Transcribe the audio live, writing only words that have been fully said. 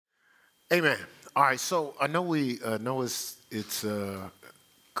Amen. All right, so I know we know it's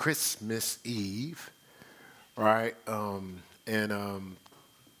Christmas Eve, right? And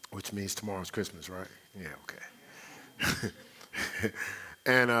which means tomorrow's Christmas, right? Yeah, okay.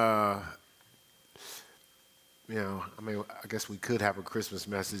 And I mean, I guess we could have a Christmas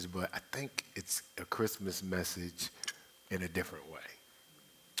message, but I think it's a Christmas message in a different way.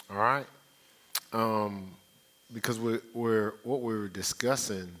 All right, because we're what we're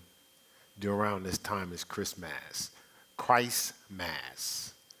discussing around this time is Christmas, Christ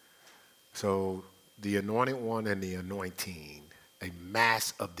Mass. So the anointed one and the anointing, a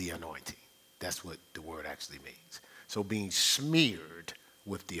mass of the anointing. That's what the word actually means. So being smeared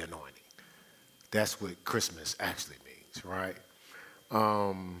with the anointing. That's what Christmas actually means, right?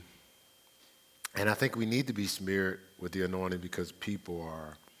 And I think we need to be smeared with the anointing because people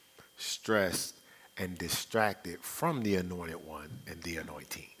are stressed and distracted from the anointed one and the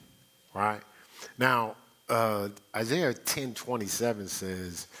anointing, right? Now, Isaiah 10:27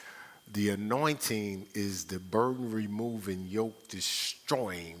 says, the anointing is the burden removing, yoke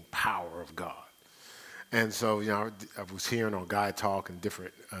destroying power of God. And so, I was hearing on Guy Talk and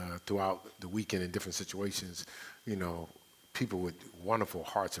different, throughout the weekend in different situations, people with wonderful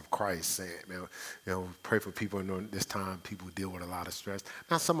hearts of Christ saying, man, pray for people. And this time people deal with a lot of stress.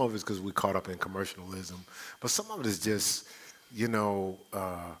 Now, some of it's because we caught up in commercialism, but some of it is just,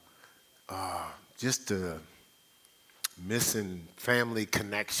 just the missing family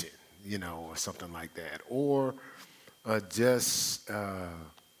connection, or something like that. Or just,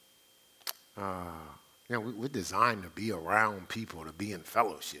 we're designed to be around people, to be in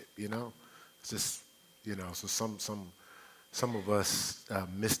fellowship, It's just, so some of us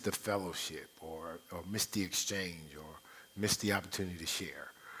miss the fellowship or miss the exchange or miss the opportunity to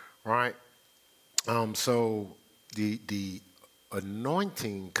share, right? So the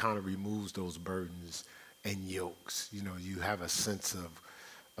anointing kind of removes those burdens and yokes. You have a sense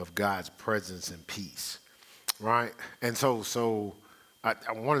of God's presence and peace, right? And so I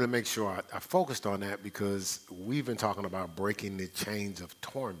wanted to make sure I focused on that because we've been talking about breaking the chains of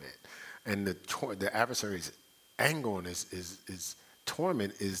torment, and the adversary's angle on this is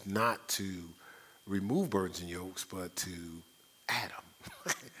torment is not to remove burdens and yokes, but to add them.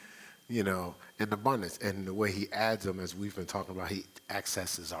 In abundance. And the way he adds them, as we've been talking about, he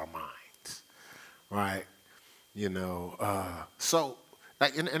accesses our minds, right? So,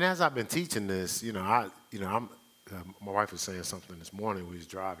 like, and as I've been teaching this, I'm, my wife was saying something this morning. We was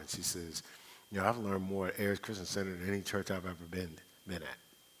driving. She says, I've learned more at Heirs Christian Center than any church I've ever been at.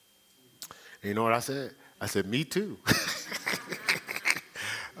 And you know what I said? I said, me too.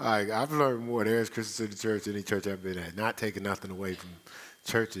 Like, I've learned more at Heirs Christian Center Church than any church I've been at. Not taking nothing away from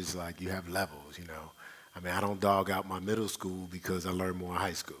churches, like you have levels, I mean, I don't dog out my middle school because I learned more in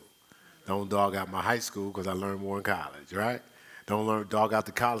high school. Don't dog out my high school because I learned more in college, right? Don't dog out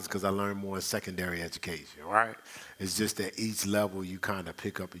the college because I learned more in secondary education, right? It's just that each level you kind of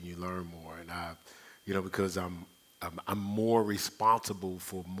pick up and you learn more. And because I'm more responsible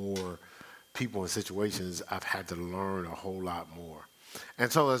for more people and situations, I've had to learn a whole lot more.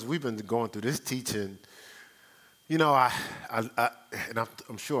 And so as we've been going through this teaching, and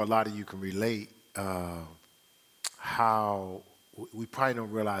I'm sure a lot of you can relate how we probably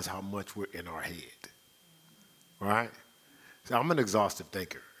don't realize how much we're in our head, right? So I'm an exhaustive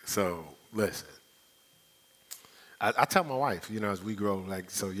thinker. So listen, I tell my wife, as we grow, I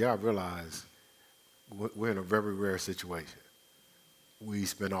realize we're in a very rare situation. We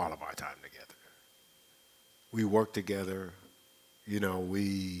spend all of our time together. We work together,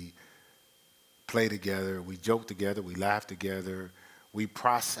 we play together, we joke together, we laugh together, we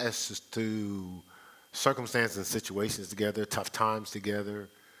process through circumstances and situations together, tough times together.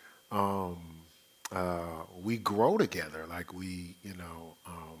 We grow together, like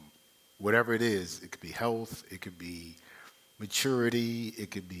whatever it is. It could be health, it could be maturity,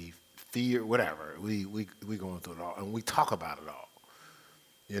 it could be fear, whatever. We going through it all, and we talk about it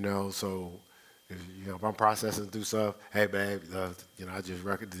all. So if I'm processing through stuff, hey babe, I just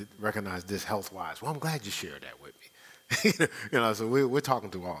recognize this health-wise. Well, I'm glad you shared that with me. So we're talking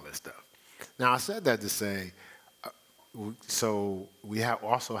through all this stuff. Now, I said that to say, so we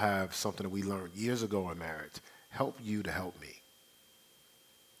also have something that we learned years ago in marriage: help you to help me.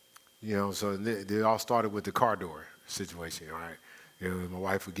 So they all started with the car door situation, right? My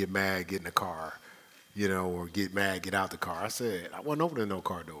wife would get mad, get in the car, or get mad, get out the car. I said, I wasn't opening no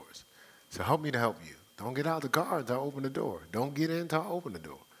car doors. So help me to help you. Don't get out the car until I open the door. Don't get in until I open the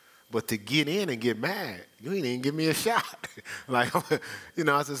door. But to get in and get mad, you ain't even give me a shot. I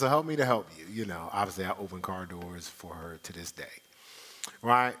said, so help me to help you. Obviously I open car doors for her to this day,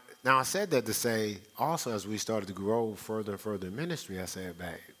 right? Now, I said that to say, also, as we started to grow further and further in ministry, I said,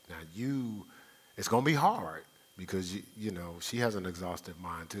 babe, now it's going to be hard because, she has an exhaustive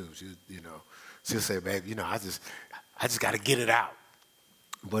mind, too. She'll say, babe, I just got to get it out.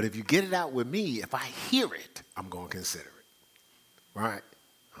 But if you get it out with me, if I hear it, I'm going to consider it. Right?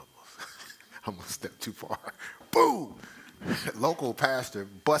 Almost stepped too far. Boom! Local pastor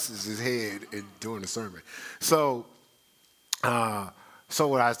busts his head during the sermon. So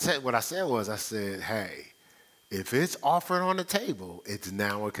what I said was, I said, hey, if it's offered on the table, it's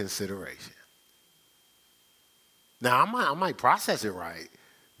now a consideration. Now, I might process it right,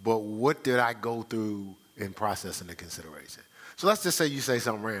 but what did I go through in processing the consideration? So let's just say you say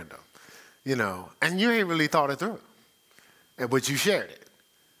something random, and you ain't really thought it through, but you shared it.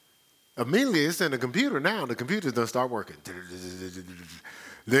 Immediately, it's in the computer now. The computer doesn't start working.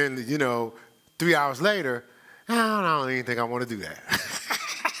 Then, 3 hours later, I don't even think I want to do that.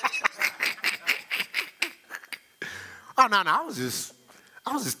 Oh, no, I was just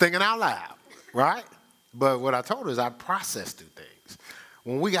thinking out loud, right? But what I told her is I process through things.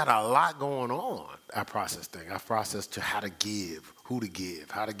 When we got a lot going on, I process things. I process to how to give, who to give,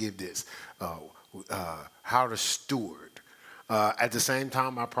 how to give this, how to steward. At the same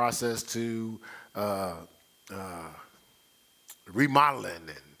time, I process to remodeling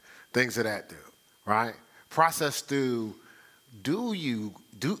and things of that, right? Process to do you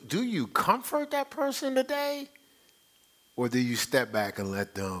comfort that person today, or do you step back and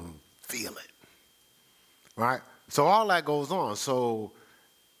let them feel it, right? So all that goes on. So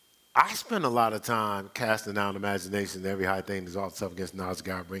I spend a lot of time casting down imagination, every high thing is all stuff against the knowledge of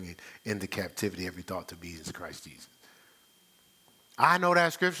God, bringing into captivity every thought to obedience to Christ Jesus. I know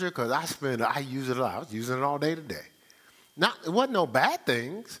that scripture because I use it a lot. I was using it all day today. It wasn't no bad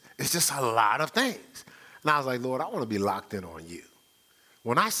things. It's just a lot of things. And I was like, Lord, I want to be locked in on you.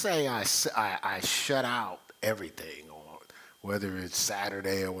 When I say I shut out everything, on whether it's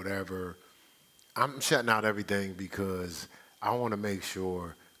Saturday or whatever, I'm shutting out everything because I want to make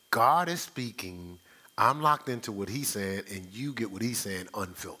sure God is speaking, I'm locked into what he's saying, and you get what he's saying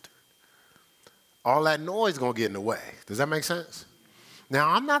unfiltered. All that noise is going to get in the way. Does that make sense? Now,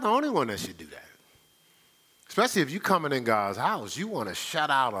 I'm not the only one that should do that. Especially if you're coming in God's house, you want to shut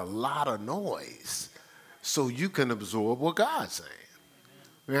out a lot of noise so you can absorb what God's saying.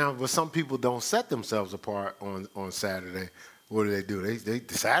 Now, but some people don't set themselves apart on Saturday. What do? They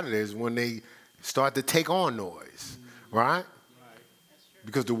Saturday is when they start to take on noise, right?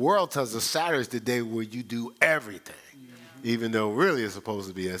 Because the world tells us Saturday is the day where you do everything, even though really it's supposed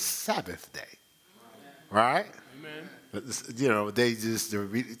to be a Sabbath day, right? Amen. But, they just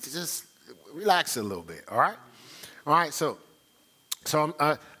relax a little bit, all right? All right, so it's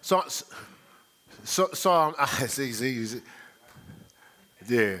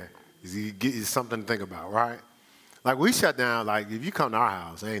something to think about, right? Like we shut down, like if you come to our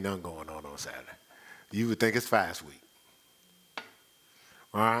house, there ain't nothing going on Saturday. You would think it's fast week,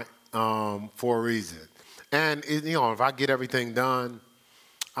 all right, for a reason. And, if I get everything done,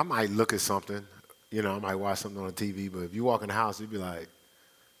 I might look at something, I might watch something on the TV, but if you walk in the house, you'd be like,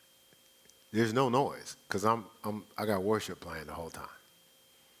 there's no noise because I got worship playing the whole time,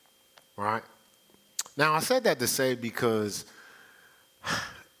 all right? Now, I said that to say because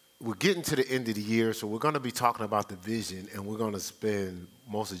we're getting to the end of the year, so we're going to be talking about the vision, and we're going to spend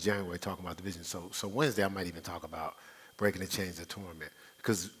most of January talking about the vision. So Wednesday, I might even talk about breaking the chains of torment,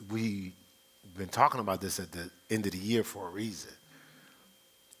 because we've been talking about this at the end of the year for a reason.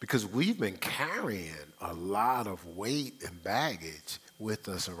 Because we've been carrying a lot of weight and baggage with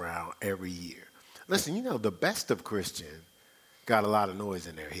us around every year. Listen, the best of Christian got a lot of noise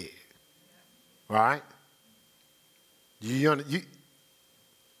in their head, right? You want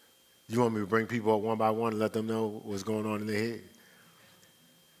me to bring people up one by one and let them know what's going on in their head?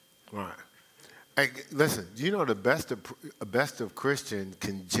 Right. Hey, listen, the best of Christian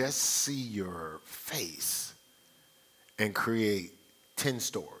can just see your face and create 10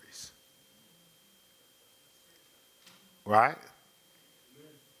 stories. Right?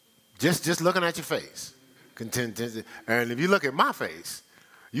 Just looking at your face. And if you look at my face,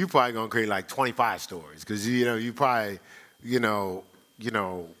 you probably going to create like 25 stories because, you probably,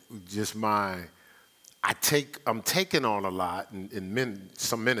 I'm taking on a lot, and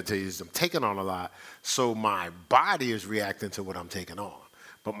some meditators, I'm taking on a lot, so my body is reacting to what I'm taking on.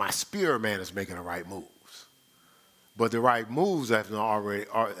 But my spirit man is making the right moves. But the right moves haven't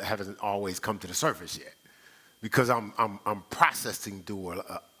always come to the surface yet. Because I'm processing through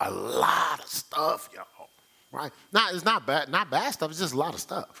a lot of stuff, y'all. Right? It's not bad stuff, it's just a lot of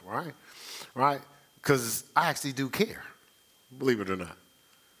stuff, right? Right? Because I actually do care, believe it or not.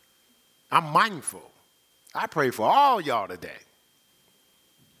 I'm mindful. I pray for all y'all today.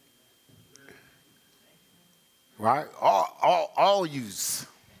 Right? All yous.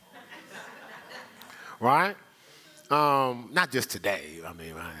 Right? Not just today. I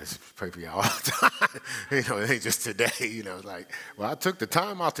mean, I just pray for y'all all the time. It ain't just today. It's like, well, I took the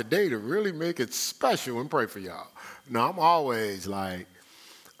time out today to really make it special and pray for y'all. No, I'm always like,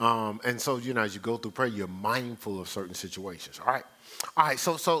 and so, as you go through prayer, you're mindful of certain situations. All right.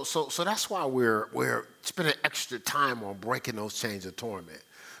 So that's why we're spending extra time on breaking those chains of torment,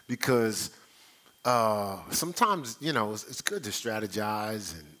 because sometimes, it's good to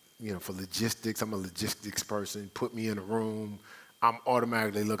strategize and, for logistics. I'm a logistics person. Put me in a room, I'm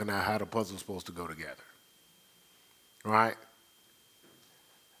automatically looking at how the puzzle's supposed to go together. Right?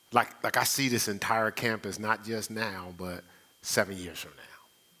 Like I see this entire campus, not just now, but 7 years from now.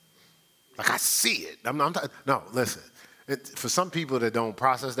 Like I see it. No, listen. For some people that don't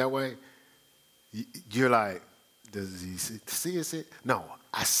process that way, you're like, does he see it? No,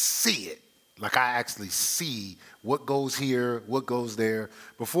 I see it. Like I actually see what goes here, what goes there.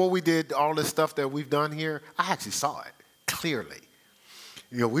 Before we did all this stuff that we've done here, I actually saw it clearly.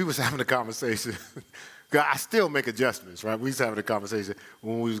 We was having a conversation. I still make adjustments, right? We was having a conversation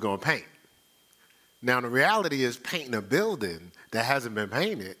when we was going to paint. Now, the reality is painting a building that hasn't been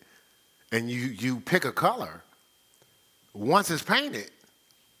painted, and you pick a color, once it's painted,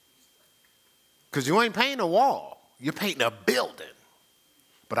 because you ain't painting a wall, you're painting a building.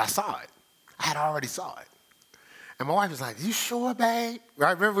 But I saw it. I had already saw it. And my wife was like, you sure, babe?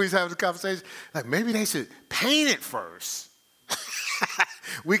 Right? Remember we was having this conversation? Like, maybe they should paint it first.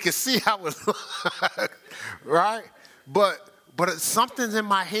 We can see how it looks, right? But something's in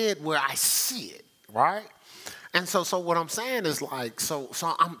my head where I see it, right? And so what I'm saying is like, so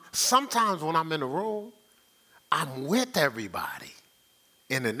I'm sometimes when I'm in a room, I'm with everybody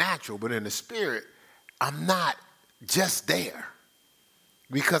in the natural, but in the spirit, I'm not just there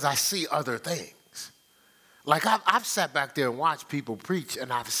because I see other things. Like I've sat back there and watched people preach,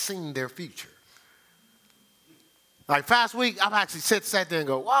 and I've seen their future. Like past week, I've actually sat there and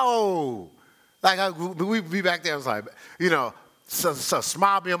go, whoa. Like we'd be back there, I was like, so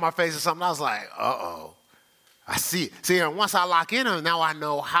smile be on my face or something. I was like, uh-oh. I see it. See, and once I lock in on it, now I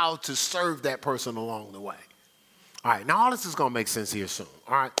know how to serve that person along the way. All right, now all this is going to make sense here soon.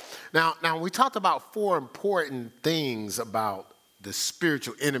 All right, now we talked about 4 important things about the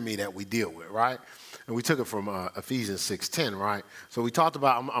spiritual enemy that we deal with, right? And we took it from Ephesians 6:10, right? So we talked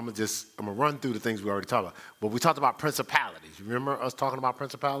about, I'm going to run through the things we already talked about. But we talked about principalities. Remember us talking about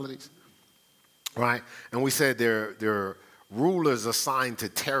principalities? Right? And we said they're rulers assigned to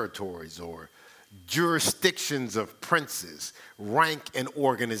territories or jurisdictions of princes, rank, and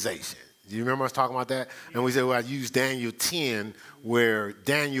organization. Do you remember us talking about that? And we said, well, I used Daniel 10, where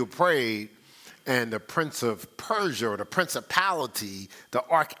Daniel prayed, and the prince of Persia, or the principality, the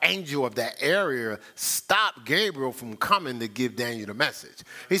archangel of that area, stopped Gabriel from coming to give Daniel the message.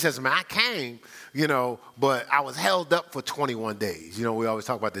 He says, man, I came, but I was held up for 21 days. We always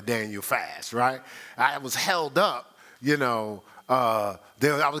talk about the Daniel fast, right? I was held up, I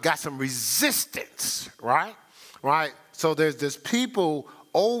got some resistance, right? Right? So there's this people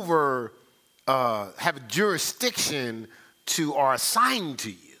over, have jurisdiction to, are assigned to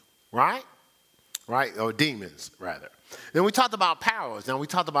you, right? Right? Or demons, rather. Then we talked about powers. Now we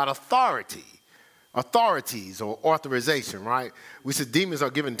talked about authorities or authorization, right? We said demons are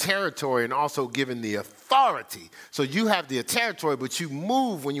given territory and also given the authority. So you have the territory, but you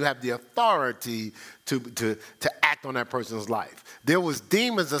move when you have the authority to act on that person's life. There was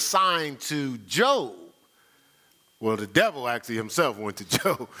demons assigned to Job. Well, the devil actually himself went to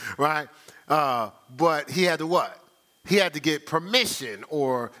Job, right? But he had to what? He had to get permission,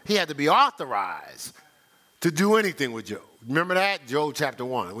 or he had to be authorized to do anything with Job. Remember that? Job chapter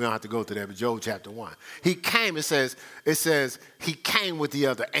 1. We don't have to go through that, but Job chapter 1. He came, it says he came with the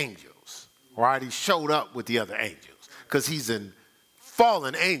other angels, right? He showed up with the other angels because he's a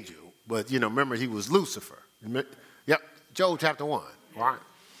fallen angel, but, remember he was Lucifer. Yep, Job chapter 1, right?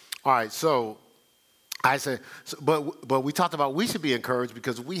 All right, so I said, but we talked about we should be encouraged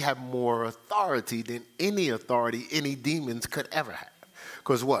because we have more authority than any authority any demons could ever have.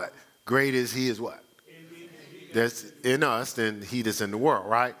 Because what? Great is he is what? That's in us than he that's in the world,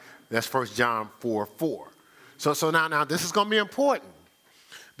 right? That's 1 John 4:4. So now this is going to be important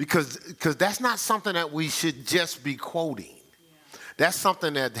because that's not something that we should just be quoting. Yeah. That's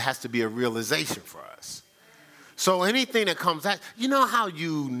something that has to be a realization for us. So anything that comes out, you know how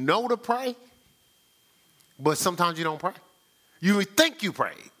you know to pray? But sometimes you don't pray. You think you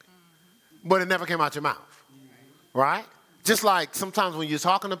prayed, but it never came out your mouth, right? Just like sometimes when you're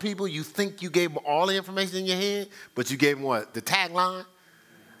talking to people, you think you gave them all the information in your head, but you gave them what? The tagline?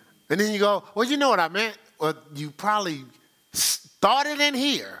 And then you go, well, you know what I meant. Well, you probably started in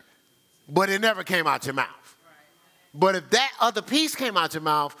here, but it never came out your mouth. But if that other piece came out your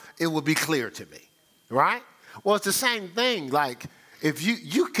mouth, it would be clear to me, right? Well, it's the same thing. Like, if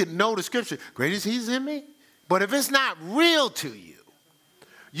you can know the scripture, great is he's in me. But if it's not real to you,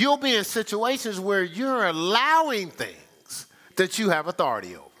 you'll be in situations where you're allowing things that you have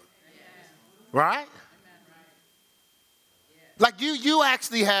authority over, right? Like you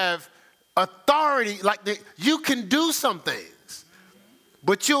actually have authority, like you can do some things,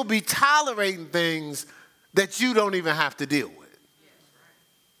 but you'll be tolerating things that you don't even have to deal with.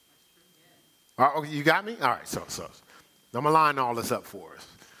 All right, you got me? All right, so I'm going to line all this up for us,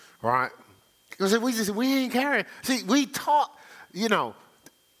 all right? Because we ain't carrying. See, we talk,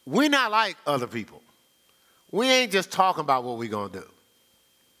 we're not like other people. We ain't just talking about what we're going to do.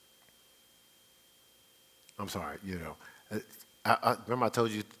 I'm sorry, I remember I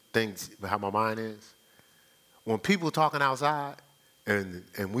told you things about how my mind is? When people talking outside and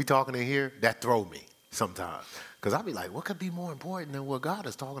we talking in here, that throw me sometimes. Because I'll be like, what could be more important than what God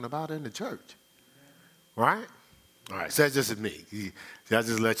is talking about in the church? Right? All right, so that's just me. I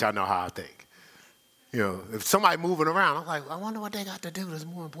just let y'all know how I think. If somebody moving around, I'm like, I wonder what they got to do that's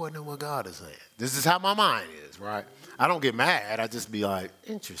more important than what God is saying. This is how my mind is, right? I don't get mad. I just be like,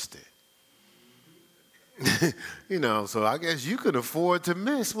 interesting. So I guess you can afford to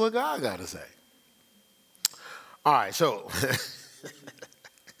miss what God got to say. All right, so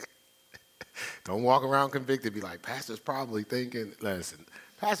don't walk around convicted. Be like, Pastor's probably thinking, listen,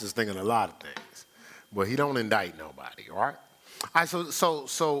 Pastor's thinking a lot of things, but he don't indict nobody, all right? All right,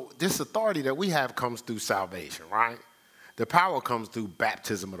 so this authority that we have comes through salvation, right? The power comes through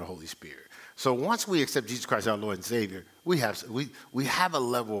baptism of the Holy Spirit. So once we accept Jesus Christ, our Lord and Savior, we have a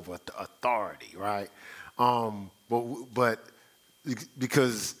level of authority, right? But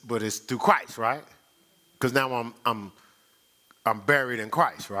it's through Christ, right? Because now I'm buried in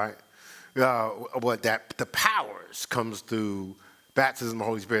Christ, right? But the powers comes through baptism of the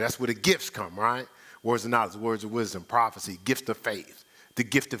Holy Spirit. That's where the gifts come, right? Words of knowledge, words of wisdom, prophecy, gift of faith, the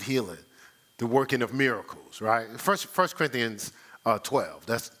gift of healing, the working of miracles, right? First Corinthians 12,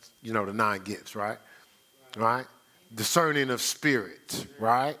 that's, the 9 gifts, right? Right? Discerning of spirit,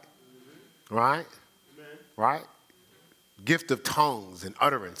 right? Right? Right? Gift of tongues and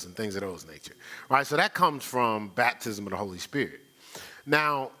utterance and things of those nature, right? So that comes from baptism of the Holy Spirit.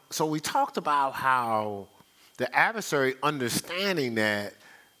 Now, so we talked about how the adversary understanding that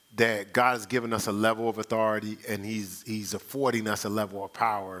God has given us a level of authority and he's affording us a level of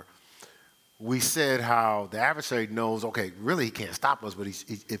power. We said how the adversary knows, okay, really he can't stop us, but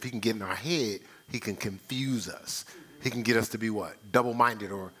if he can get in our head, he can confuse us. He can get us to be what?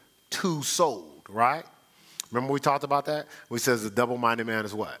 Double-minded or two-souled, right? Remember we talked about that? We says the double-minded man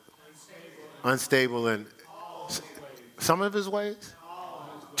is what? Unstable in some of his ways?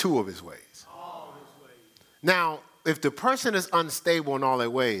 Two of his ways. Now, if the person is unstable in all their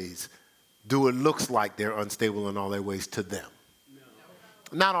ways, do it looks like they're unstable in all their ways to them?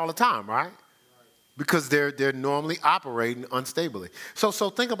 No. Not all the time, right? Because they're normally operating unstably. So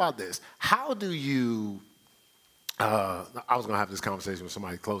think about this. How do you, I was going to have this conversation with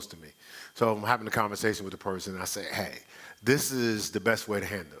somebody close to me. So I'm having a conversation with the person and I say, hey, this is the best way to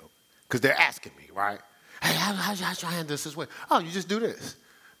handle it. Because they're asking me, right? Hey, how should I handle this way? Oh, you just do this.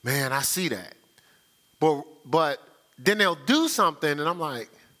 Man, I see that. But then they'll do something, and I'm like,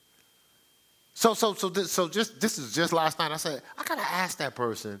 so this is just last night. I said, I gotta ask that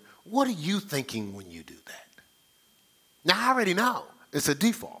person, what are you thinking when you do that? Now I already know it's a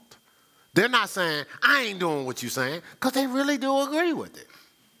default. They're not saying I ain't doing what you're saying, because they really do agree with it,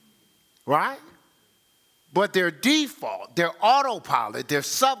 right? But their default, their autopilot, their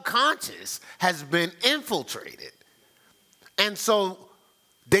subconscious has been infiltrated, and so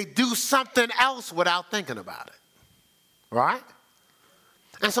they do something else without thinking about it. Right?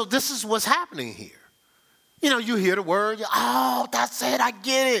 And so this is what's happening here. You hear the word, oh, that's it, I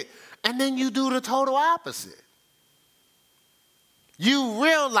get it. And then you do the total opposite. You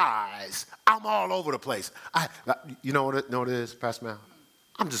realize I'm all over the place. You know what it is, Pastor Mal?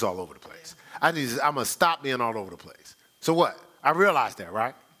 I'm just all over the place. I'm going to stop being all over the place. So what? I realize that,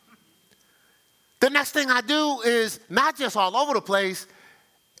 right? The next thing I do is not just all over the place.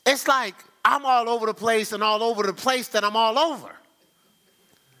 It's like I'm all over the place and all over the place that I'm all over.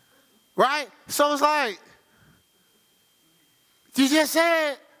 Right? So it's like, you just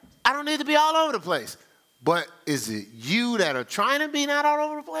said, I don't need to be all over the place. But is it you that are trying to be not all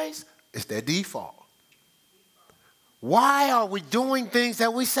over the place? It's their default. Why are we doing things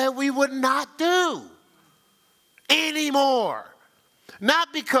that we said we would not do anymore?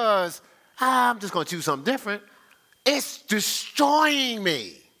 Not because I'm just going to choose something different. It's destroying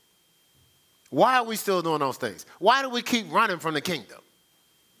me. Why are we still doing those things? Why do we keep running from the kingdom?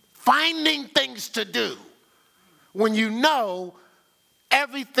 Finding things to do when you know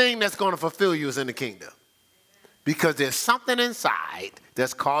everything that's going to fulfill you is in the kingdom. Because there's something inside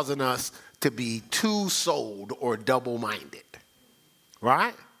that's causing us to be two-souled or double-minded.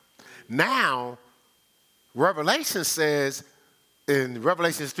 Right? Now, Revelation says in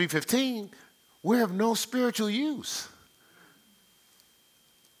Revelation 3:15, we have no spiritual use.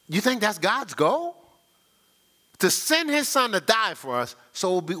 You think that's God's goal? To send his son to die for us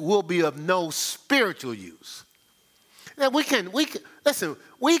so we'll be of no spiritual use. Now me and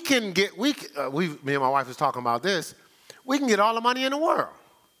my wife was talking about this. We can get all the money in the world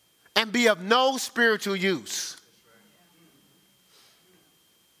and be of no spiritual use.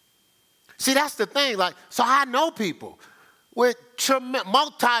 See, that's the thing. So I know people with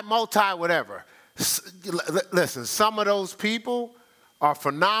multi whatever. Listen, some of those people are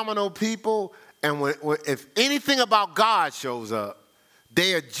phenomenal people, and if anything about God shows up,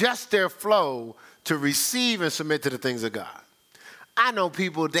 they adjust their flow to receive and submit to the things of God. I know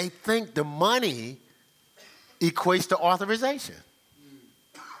people, they think the money equates to authorization.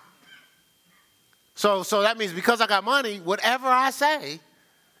 So that means because I got money, whatever I say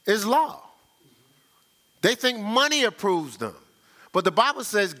is law. They think money approves them. But the Bible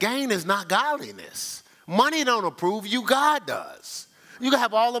says gain is not godliness. Money don't approve you, God does. You can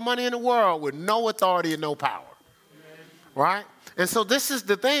have all the money in the world with no authority and no power. Right? And so this is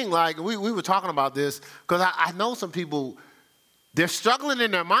the thing, we were talking about this because I know some people, they're struggling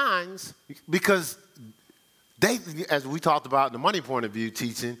in their minds because they, as we talked about in the money point of view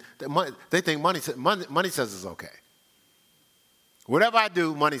teaching, they think money says it's okay. Whatever I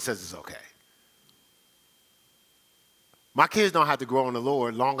do, money says it's okay. My kids don't have to grow in the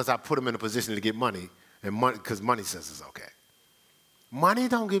Lord as long as I put them in a position to get money, because money says it's okay. Money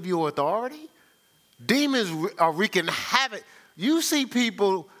don't give you authority. Demons are wreaking havoc. You see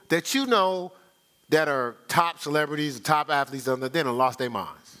people that you know that are top celebrities, top athletes, they done lost their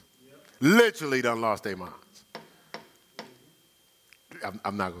minds. Yep. Literally done lost their minds.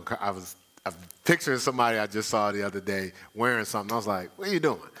 I'm not going to, I'm picturing somebody I just saw the other day wearing something. I was like, what are you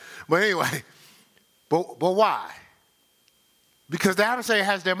doing? But anyway, but why? Because the adversary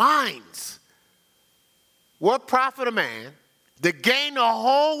has their minds. What profit a man to gain the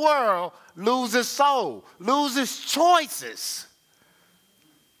whole world, lose his soul, lose his choices,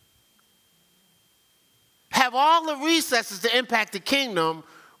 have all the resources to impact the kingdom,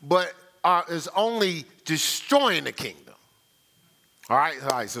 but is only destroying the kingdom? All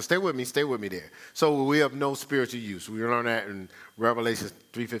right, so stay with me there. So we have no spiritual use. We learned that in Revelation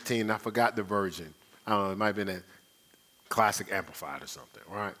 3:15. I forgot the version. I don't know, it might have been a Classic Amplified or something,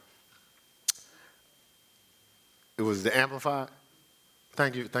 right? It was the Amplified?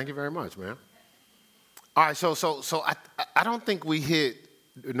 Thank you very much, man. All right, so I don't think we hit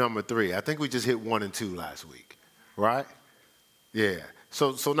number 3. I think we just hit 1 and 2 last week, right? Yeah.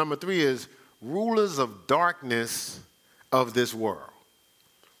 So number 3 is rulers of darkness of this world.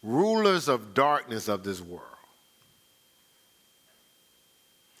 Rulers of darkness of this world.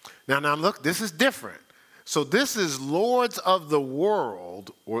 Now look, this is different. So this is lords of the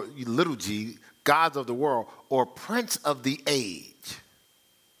world, or little g, gods of the world, or prince of the age.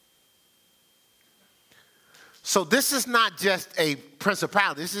 So this is not just a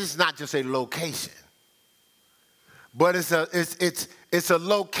principality. This is not just a location. But it's a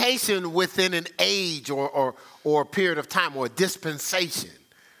location within an age or a period of time, or a dispensation,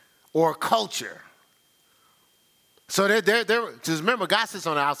 or a culture. So just remember, God sits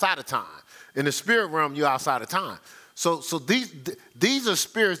on the outside of time. In the spirit realm, you're outside of time. So these are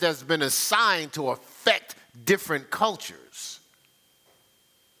spirits that's been assigned to affect different cultures.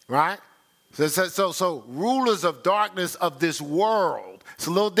 Right? So rulers of darkness of this world. It's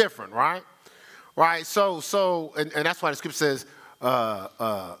a little different, right? Right? So and that's why the scripture says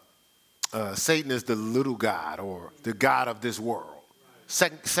Satan is the little god, or the god of this world.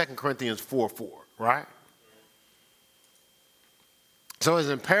 2 Corinthians 4:4, right? So it's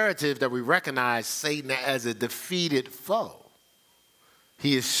imperative that we recognize Satan as a defeated foe.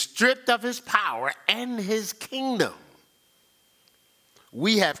 He is stripped of his power and his kingdom.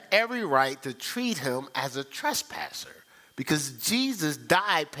 We have every right to treat him as a trespasser because Jesus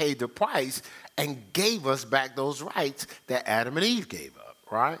died, paid the price, and gave us back those rights that Adam and Eve gave up,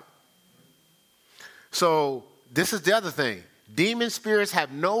 right? So this is the other thing. Demon spirits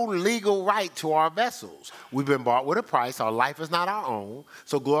have no legal right to our vessels. We've been bought with a price. Our life is not our own.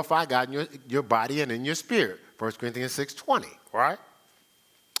 So glorify God in your body and in your spirit. 1 Corinthians 6:20, right?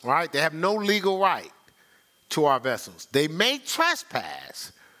 All right? They have no legal right to our vessels. They may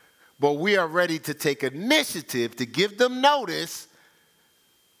trespass, but we are ready to take initiative to give them notice,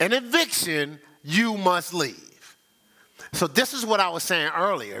 an eviction, you must leave. So this is what I was saying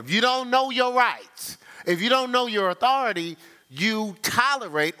earlier. If you don't know your rights, if you don't know your authority, you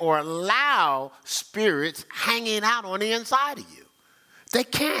tolerate or allow spirits hanging out on the inside of you. They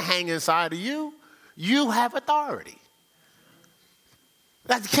can't hang inside of you. You have authority.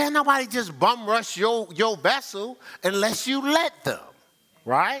 Like, can't nobody just bum rush your vessel unless you let them,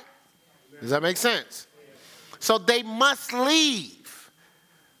 right? Does that make sense? So they must leave.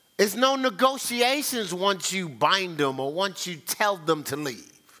 It's no negotiations once you bind them or once you tell them to leave.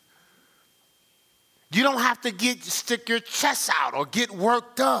 You don't have to stick your chest out or get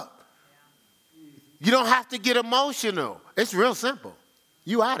worked up. You don't have to get emotional. It's real simple.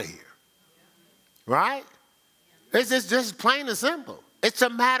 You out of here. Right? It's just plain and simple. It's a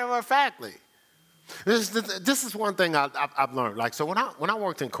matter of factly. This is one thing I've learned. Like, so when I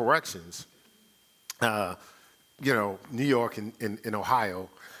worked in corrections, New York and in Ohio,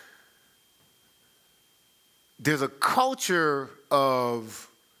 there's a culture of,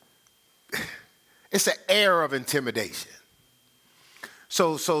 it's an air of intimidation.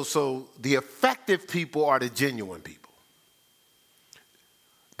 So the effective people are the genuine people.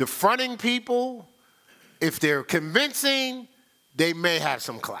 The fronting people, if they're convincing, they may have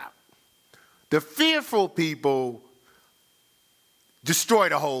some clout. The fearful people destroy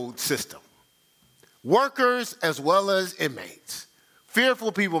the whole system. Workers as well as inmates.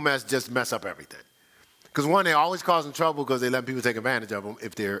 Fearful people just mess up everything. Because one, they're always causing trouble because they let people take advantage of them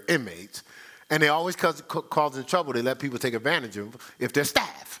if they're inmates. And they always causing trouble, they let people take advantage of them if they're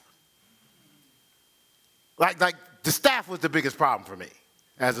staff. Like the staff was the biggest problem for me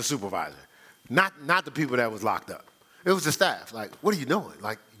as a supervisor. Not the people that was locked up. It was the staff. Like, what are you doing?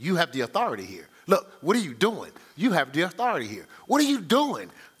 Like, you have the authority here. Look, what are you doing? You have the authority here. What are you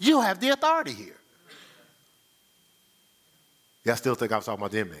doing? You have the authority here. Y'all still think I was talking about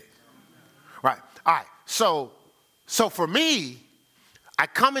the inmates? Right. All right. So for me, I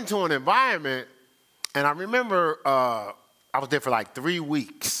come into an environment, and I remember I was there for like 3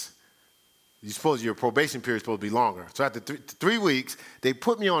 weeks. Your probation period is supposed to be longer. So after 3 weeks, they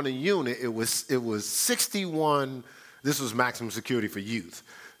put me on a unit. It was 61. This was maximum security for youth.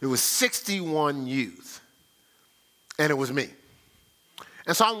 It was 61 youth, and it was me.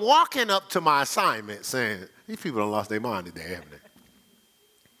 And so I'm walking up to my assignment saying, these people done lost their mind today, haven't they?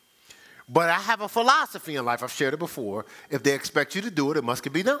 But I have a philosophy in life. I've shared it before. If they expect you to do it, it must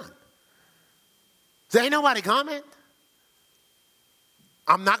be done. There ain't nobody coming.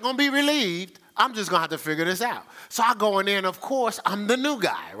 I'm not going to be relieved. I'm just going to have to figure this out. So I go in there, and of course, I'm the new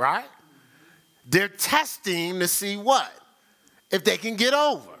guy, right? They're testing to see what? If they can get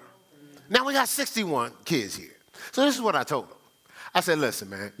over. Now we got 61 kids here. So this is what I told them. I said, listen,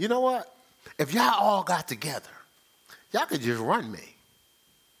 man, you know what? If y'all all got together, y'all could just run me.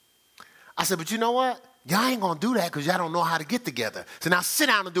 I said, but you know what? Y'all ain't going to do that because y'all don't know how to get together. So now sit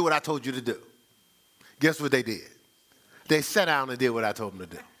down and do what I told you to do. Guess what they did? They sat down and did what I told them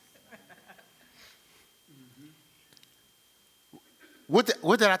to do.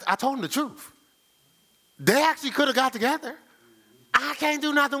 I told them the truth. They actually could have got together. I can't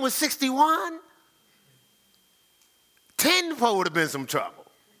do nothing with 61. 10 would have been some trouble.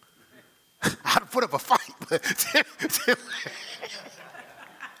 I'd have put up a fight. But 10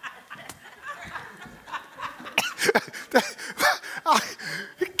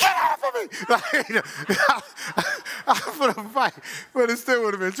 get off of me! I put up a fight, but it still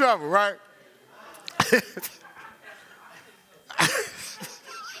would have been trouble, right?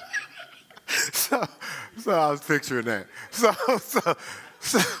 So I was picturing that.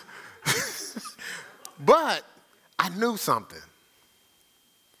 But I knew something.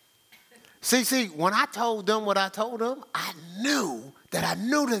 See, when I told them what I told them, I knew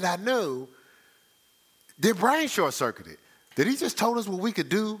their brain short-circuited. That he just told us what we could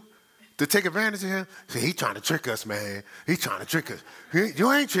do to take advantage of him. See, he trying to trick us, man. He trying to trick us.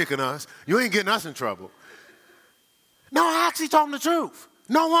 You ain't tricking us. You ain't getting us in trouble. No, I actually told him the truth.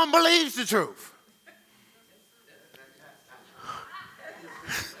 No one believes the truth.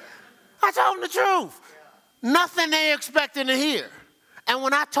 I told them the truth. Nothing they expecting to hear. And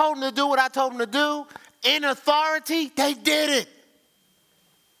when I told them to do what I told them to do, in authority, they did it.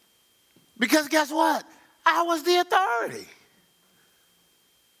 Because guess what? I was the authority.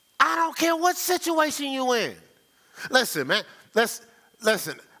 I don't care what situation you in. Listen, man,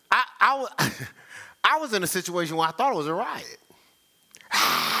 Listen, I was in a situation where I thought it was a riot.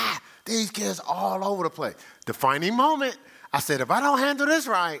 These kids all over the place. Defining moment, I said, if I don't handle this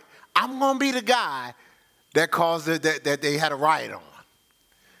right, I'm going to be the guy that caused that they had a riot on.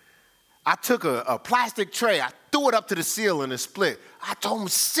 I took a plastic tray, I threw it up to the ceiling and split. I told them,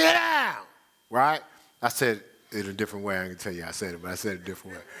 sit down, right? I said it a different way. I can tell you I said it, but I said it a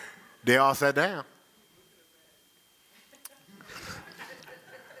different way. They all sat down.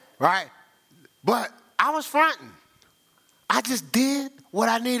 Right? But I was fronting. I just did what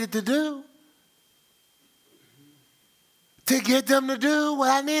I needed to do to get them to do what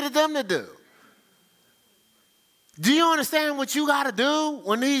I needed them to do. Do you understand what you got to do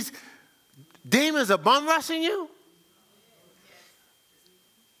when these demons are bum rushing you?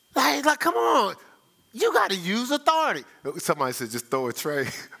 Like, come on. You got to use authority. Somebody said, just throw a tray.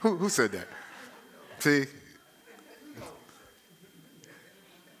 Who said that? See?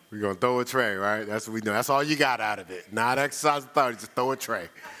 We're going to throw a tray, right? That's what we do. That's all you got out of it. Not exercise authority, just throw a tray.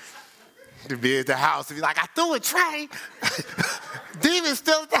 To be at the house and be like, I threw a tray. Demons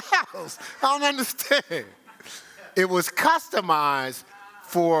still at the house. I don't understand. It was customized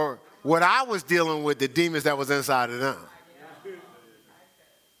for what I was dealing with, the demons that was inside of them.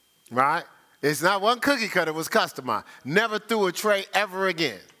 Right? It's not one cookie cutter, it was customized. Never threw a tray ever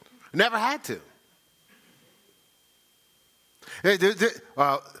again. Never had to.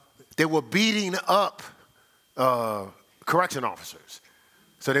 They were beating up correction officers.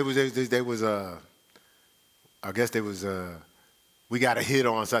 So we got a hit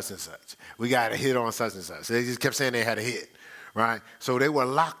on such and such. We got a hit on such and such. So they just kept saying they had a hit, right? So they were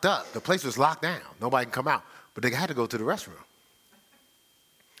locked up. The place was locked down. Nobody can come out. But they had to go to the restroom.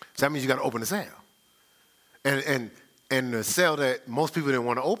 So that means you got to open the cell. And the cell that most people didn't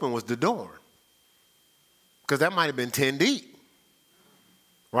want to open was the dorm. Because that might have been 10 deep.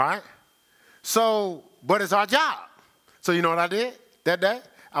 Right? So, but it's our job. So you know what I did that day?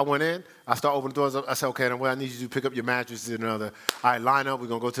 I went in, I started opening doors up. I said, okay, then what I need you to do, pick up your mattresses and another. All right, line up, we're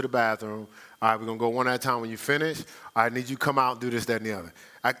going to go to the bathroom. All right, we're going to go one at a time. When you finish, I need you to come out and do this, that, and the other.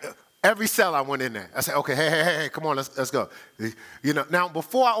 Every cell I went in there. I said, okay, hey, come on, let's go. You know, now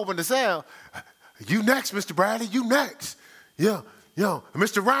before I opened the cell, you next, Mr. Bradley, you next. Yeah,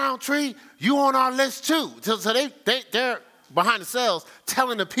 Mr. Roundtree, you on our list too. So they're behind the cells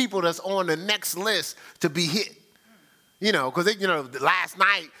telling the people that's on the next list to be hit. You know, because last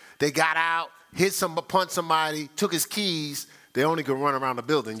night they got out, punched somebody, took his keys. They only can run around the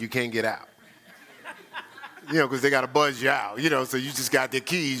building. You can't get out. You know, because they got to buzz you out. You know, so you just got their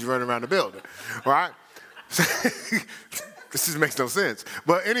keys running around the building, right? This just makes no sense.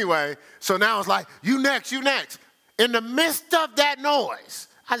 But anyway, so now it's like, you next. In the midst of that noise,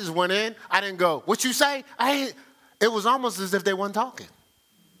 I just went in. I didn't go, what you say? It was almost as if they weren't talking.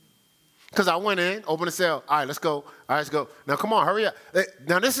 Because I went in, opened the cell. All right, let's go. Now, come on, hurry up.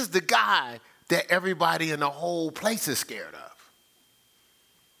 Now, this is the guy that everybody in the whole place is scared of.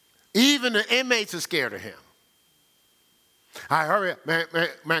 Even the inmates are scared of him. All right, hurry up.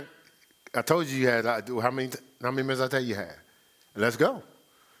 Man, I told you had, how many minutes I tell you had? Let's go.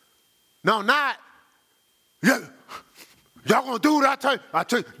 No, not. Yeah, y'all going to do what I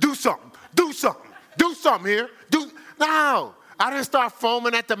tell you, do something here. No. I didn't start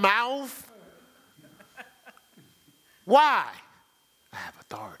foaming at the mouth. Why? I have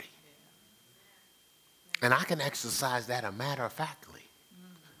authority. And I can exercise that a matter of factly.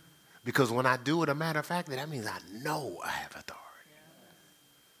 Because when I do it a matter of factly, that means I know I have authority.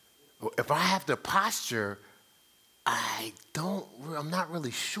 If I have the posture, I'm not really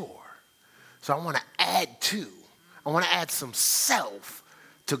sure. So I want to add some self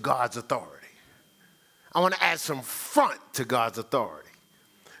to God's authority. I want to add some front to God's authority.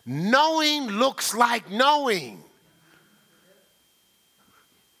 Knowing looks like knowing.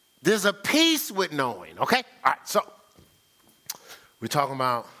 There's a peace with knowing, okay? All right, so we're talking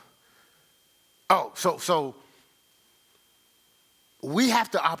about, so we have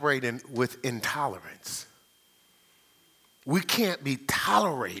to operate with intolerance. We can't be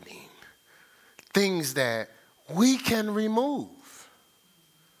tolerating things that we can remove.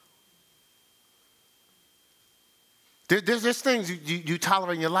 There's things you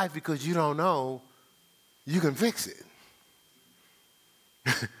tolerate in your life because you don't know you can fix it.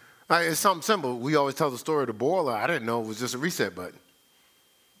 It's something simple. We always tell the story of the boiler. I didn't know it was just a reset button.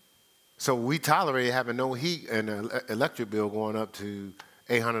 So we tolerated having no heat and an electric bill going up to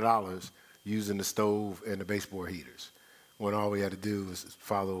 $800 using the stove and the baseboard heaters, when all we had to do was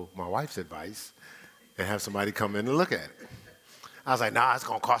follow my wife's advice and have somebody come in and look at it. I was like, nah, it's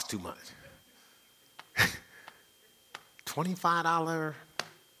going to cost too much. $25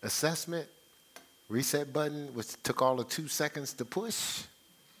 assessment, reset button, which took all of 2 seconds to push,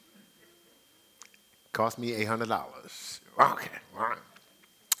 cost me $800. Okay, all right.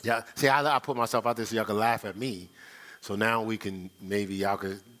 Yeah, see, I put myself out there so y'all can laugh at me. So now we can, maybe you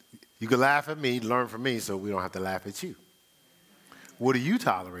can laugh at me, learn from me, so we don't have to laugh at you. What are you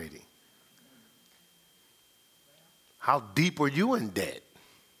tolerating? How deep are you in debt?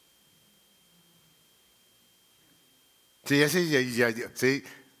 See,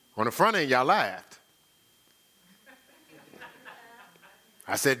 on the front end, y'all laughed.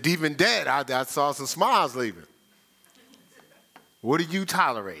 I said deep in debt. I saw some smiles leaving. What are you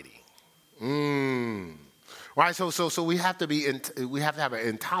tolerating? Right. So we have to we have to have an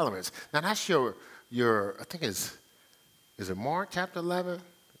intolerance. Now that's your I think is it Mark chapter 11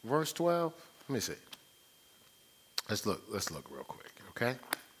 verse 12? Let me see. Let's look real quick. Okay.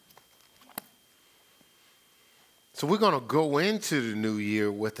 So we're going to go into the new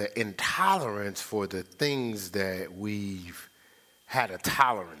year with an intolerance for the things that we've had a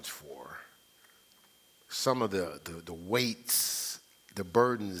tolerance for. Some of the weights, the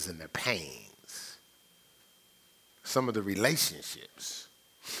burdens, and the pains. Some of the relationships,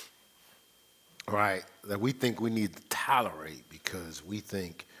 right, that we think we need to tolerate because we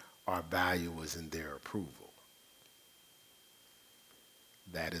think our value is in their approval.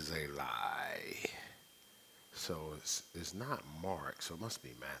 That is a lie. So it's not Mark, so it must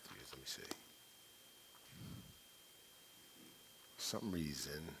be Matthew. Let me see. For some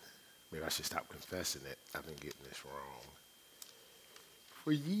reason, maybe I should stop confessing it. I've been getting this wrong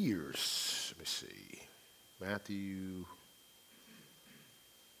for years. Let me see. Matthew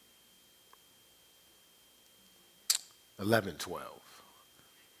 11:12.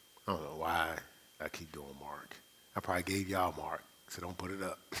 I don't know why I keep doing Mark. I probably gave y'all Mark, so don't put it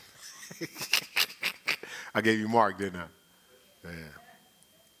up. I gave you Mark, didn't I? Yeah.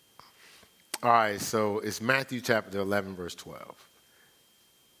 All right, so it's Matthew chapter 11, verse 12.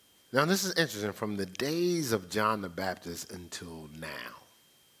 Now, this is interesting. From the days of John the Baptist until now.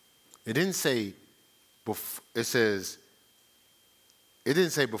 It didn't say, it didn't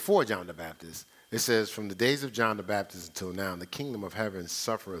say before John the Baptist. It says, from the days of John the Baptist until now, the kingdom of heaven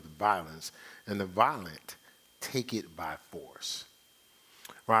suffereth violence, and the violent take it by force.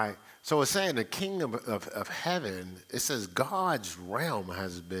 Right? So it's saying the kingdom of heaven, it says God's realm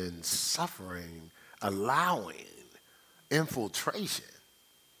has been suffering, allowing infiltration.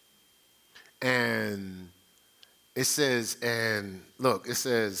 And it says, and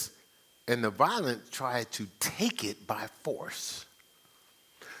the violent try to take it by force.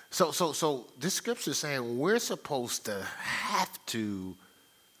 So this scripture is saying we're supposed to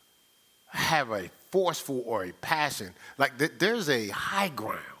have a forceful or a passion. Like there's a high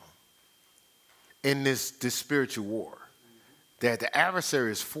ground in this spiritual war that the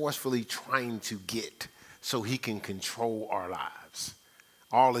adversary is forcefully trying to get so he can control our lives,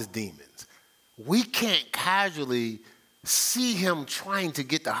 all his demons. We can't casually see him trying to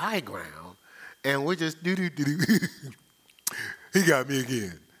get the high ground and we're just do-do-do-do. He got me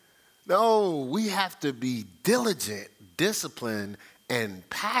again. No, we have to be diligent, disciplined, and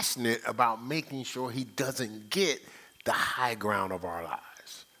passionate about making sure he doesn't get the high ground of our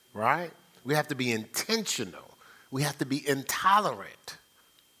lives, right? We have to be intentional. We have to be intolerant.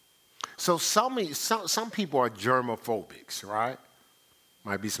 So some people are germophobics, right?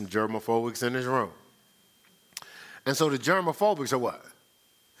 Might be some germophobics in this room. And so the germophobics are what?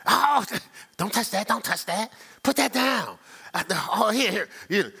 Oh, don't touch that, don't touch that. Put that down. Here.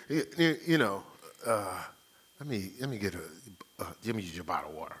 Let me get let me use your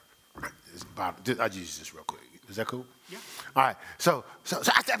bottle of water. I'll use this real quick. Is that cool? Yeah. All right. So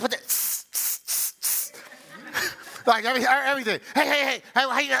I put that. Like everything. Hey,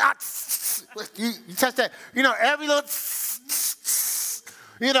 you touch that. Every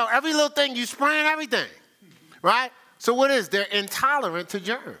little thing you spraying everything, right? So what is? They're intolerant to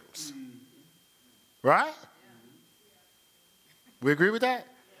germs, right? We agree with that?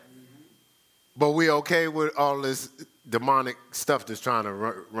 But we okay with all this demonic stuff that's trying to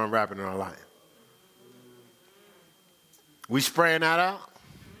run rapid in our life? We spraying that out?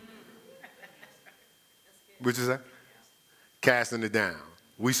 What you say? Casting it down.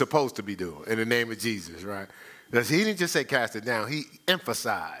 We supposed to be doing in the name of Jesus, right? Because he didn't just say cast it down. He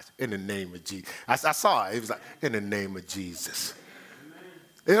emphasized in the name of Jesus. I saw it. It was like, in the name of Jesus.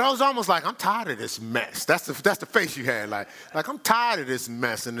 It was almost like, I'm tired of this mess. That's the face you had. Like I'm tired of this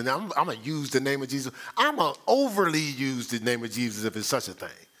mess. And then I'm going to use the name of Jesus. I'm going to overly use the name of Jesus if it's such a thing.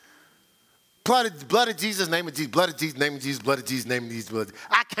 Blood of Jesus, name of Jesus, blood of Jesus, name of Jesus, blood of Jesus, name of Jesus, blood of Jesus.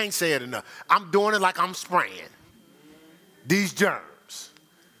 I can't say it enough. I'm doing it like I'm spraying. these germs,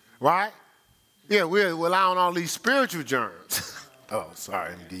 right? Yeah, we're allowing all these spiritual germs. Oh,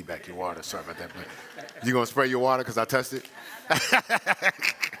 sorry, let me give you back your water. Sorry about that. But you gonna spray your water because I touched it?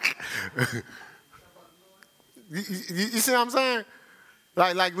 you see what I'm saying?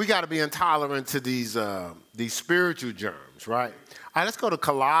 Like we got to be intolerant to these spiritual germs, right? All right, let's go to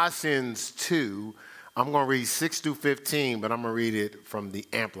Colossians 2. I'm going to read 6 through 15, but I'm going to read it from the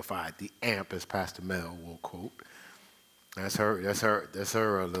Amplified, the AMP, as Pastor Mel will quote. That's her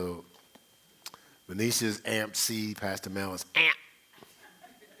little, Venetia's AMP C, Pastor Mel is AMP.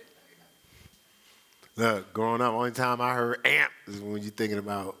 Look, growing up, only time I heard AMP is when you're thinking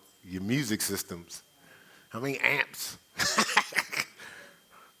about your music systems. How many amps?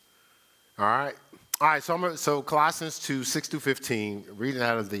 All right. All right, so Colossians 2, 6 through 15, reading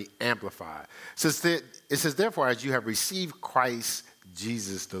out of the Amplified. It says, therefore, as you have received Christ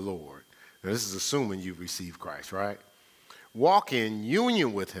Jesus the Lord. Now, this is assuming you've received Christ, right? Walk in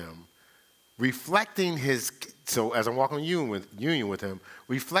union with him, reflecting his, so as I'm walking in union with him,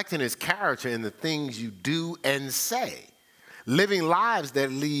 reflecting his character in the things you do and say, living lives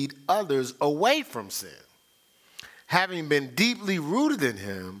that lead others away from sin. Having been deeply rooted in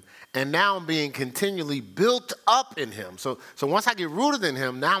him, and now I'm being continually built up in him. So once I get rooted in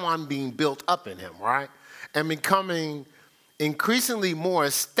him, now I'm being built up in him, right? And becoming increasingly more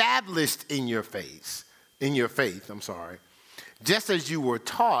established in your faith, just as you were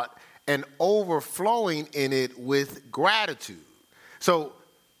taught, and overflowing in it with gratitude. So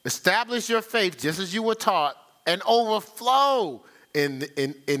establish your faith just as you were taught, and overflow in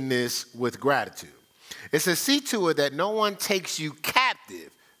this with gratitude. It says, see to it that no one takes you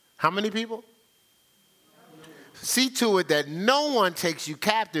captive. How many people? See to it that no one takes you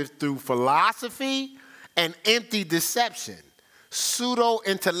captive through philosophy and empty deception,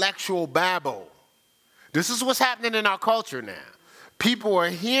 pseudo-intellectual babble. This is what's happening in our culture now. People are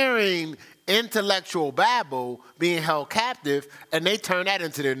hearing intellectual babble being held captive, and they turn that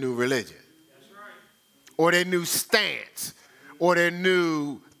into their new religion. That's right. Or their new stance, or their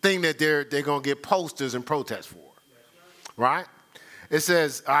new thing that they're going to get posters and protests for. Right? It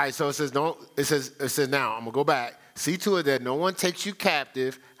says, all right, so it says now, I'm going to go back. See to it that no one takes you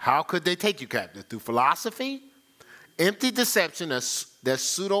captive. How could they take you captive? Through philosophy, empty deception, that's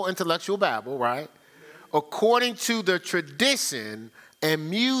pseudo-intellectual babble, right? According to the tradition and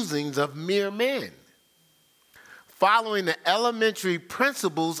musings of mere men, following the elementary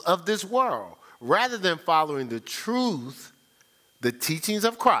principles of this world, rather than following the truth, the teachings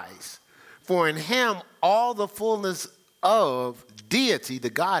of Christ. For in him all the fullness of deity, the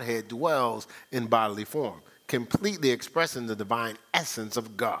Godhead, dwells in bodily form, completely expressing the divine essence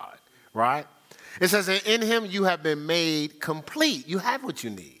of God, right? It says, in him you have been made complete. You have what you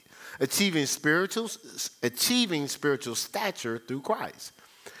need. Achieving spiritual stature through Christ.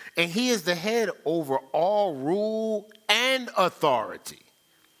 And he is the head over all rule and authority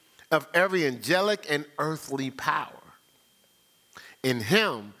of every angelic and earthly power. In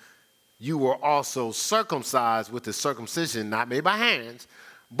him you were also circumcised with the circumcision not made by hands,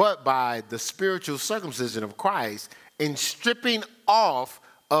 but by the spiritual circumcision of Christ, in stripping off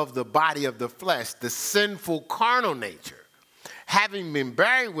of the body of the flesh the sinful carnal nature, having been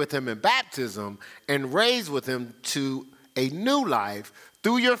buried with him in baptism and raised with him to a new life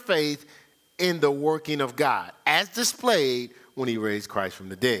through your faith in the working of God, as displayed when he raised Christ from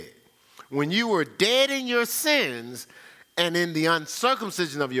the dead. When you were dead in your sins and in the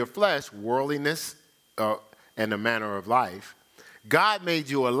uncircumcision of your flesh, worldliness and the manner of life, God made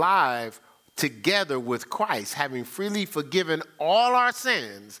you alive together with Christ, having freely forgiven all our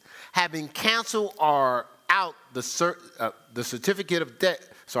sins, having canceled out the certificate of debt.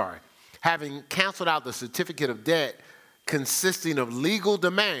 Having canceled out the certificate of debt consisting of legal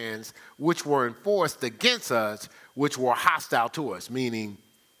demands which were enforced against us, which were hostile to us. Meaning,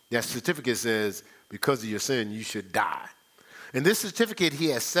 that certificate says, because of your sin, you should die. And this certificate he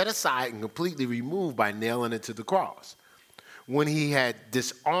has set aside and completely removed by nailing it to the cross, when he had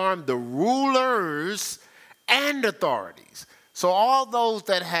disarmed the rulers and authorities. So all those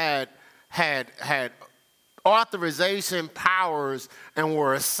that had authorization, powers, and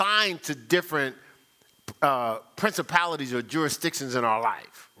were assigned to different principalities or jurisdictions in our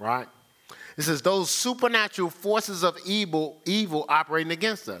life, right? It says those supernatural forces of evil operating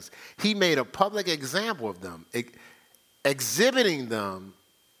against us. He made a public example of them, exhibiting them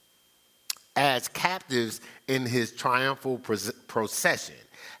as captives in his triumphal procession,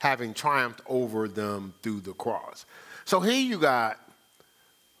 having triumphed over them through the cross. So here you got,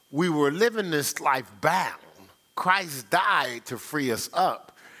 we were living this life bound. Christ died to free us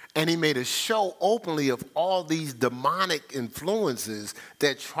up. And he made a show openly of all these demonic influences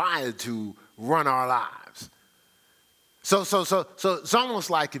that try to run our lives. So it's almost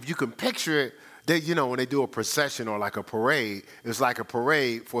like, if you can picture it, that, when they do a procession or like a parade, it's like a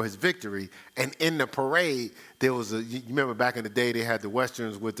parade for his victory. And in the parade, there was you remember back in the day, they had the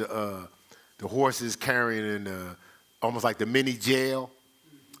Westerns with the horses carrying almost like the mini jail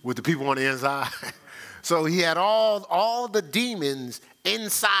with the people on the inside. So he had all the demons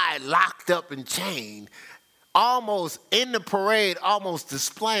inside, locked up and chained, almost in the parade, almost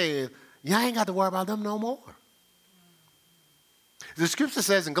displaying, you ain't got to worry about them no more. The scripture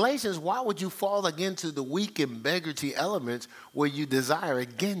says in Galatians, why would you fall again to the weak and beggarly elements where you desire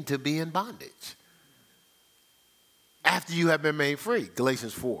again to be in bondage? After you have been made free.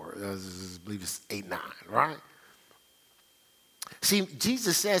 Galatians 4, I believe it's 8-9, right? See,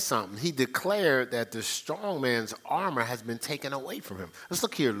 Jesus said something. He declared that the strong man's armor has been taken away from him. Let's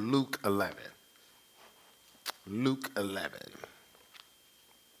look here, Luke 11. Luke 11.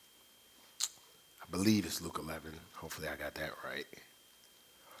 I believe it's Luke 11. Hopefully I got that right.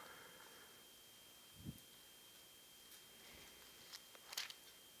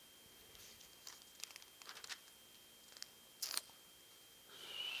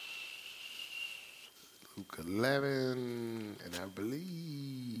 Luke 11, and I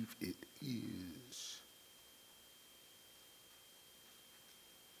believe it is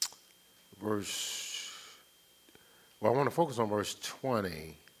I want to focus on verse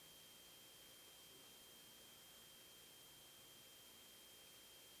 20.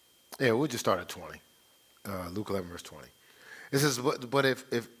 Yeah, we'll just start at 20. Luke 11, verse 20. It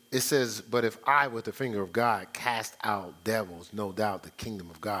says, but if I, with the finger of God, cast out devils, no doubt the kingdom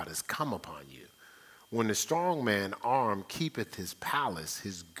of God has come upon you. When the strong man armed keepeth his palace,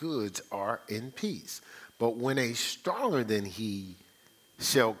 his goods are in peace. But when a stronger than he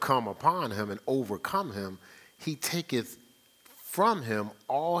shall come upon him and overcome him, he taketh from him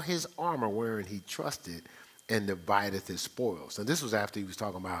all his armor wherein he trusted, and divideth his spoils. And this was after he was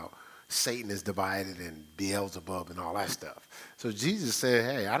talking about Satan is divided and Beelzebub and all that stuff. So Jesus said,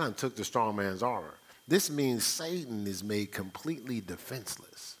 hey, I done took the strong man's armor. This means Satan is made completely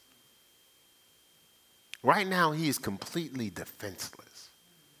defenseless. Right now, he is completely defenseless.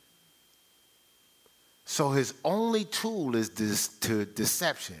 So his only tool is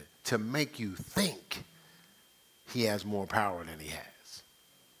deception, to make you think he has more power than he has.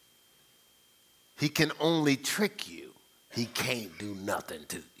 He can only trick you. He can't do nothing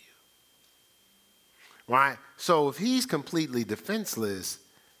to you. Right? So if he's completely defenseless,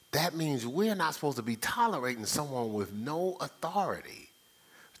 that means we're not supposed to be tolerating someone with no authority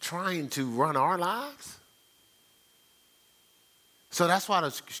trying to run our lives. So that's why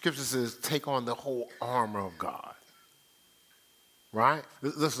the scripture says, take on the whole armor of God. Right?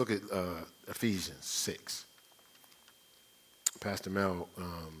 Let's look at Ephesians 6. Pastor Mel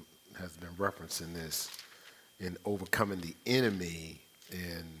has been referencing this in overcoming the enemy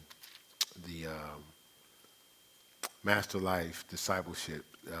in the Master Life Discipleship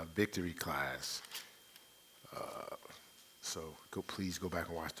Victory class. So please go back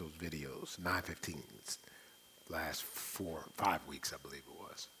and watch those videos. 9:15. Last 4-5 weeks, I believe it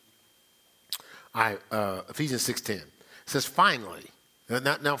was. All right, Ephesians 6:10. It says, finally.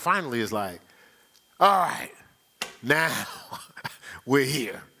 Now finally is like, all right, now we're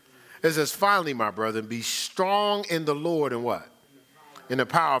here. It says, finally, my brother, be strong in the Lord and what? In the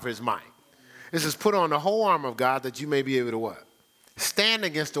power of his might. It says, put on the whole armor of God that you may be able to what? Stand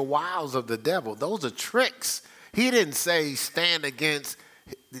against the wiles of the devil. Those are tricks. He didn't say stand against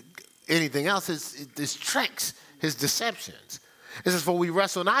anything else. His tricks, his deceptions. It says, for we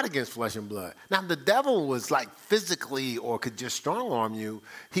wrestle not against flesh and blood. Now, if the devil was like physically or could just strong arm you,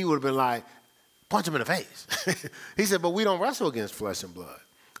 he would have been like, punch him in the face. He said, but we don't wrestle against flesh and blood,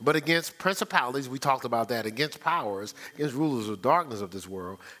 but against principalities. We talked about that. Against powers, against rulers of darkness of this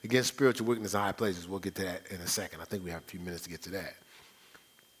world, against spiritual wickedness in high places. We'll get to that in a second. I think we have a few minutes to get to that.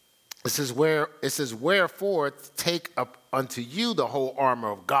 It says, wherefore take up unto you the whole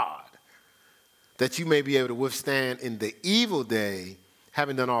armor of God, that you may be able to withstand in the evil day,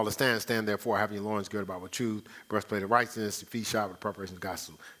 having done all to stand therefore, having your loins girded about with truth, breastplate of righteousness, your feet shod with the preparation of the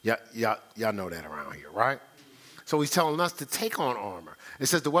gospel. Y'all know that around here, right? So he's telling us to take on armor. It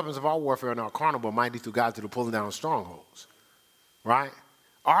says the weapons of our warfare are not carnal, but mighty through God to the pulling down of strongholds, right?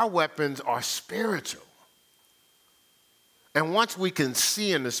 Our weapons are spiritual. And once we can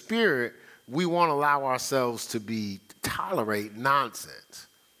see in the spirit, we won't allow ourselves to tolerate nonsense.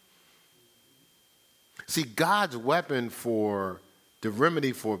 See, God's weapon for the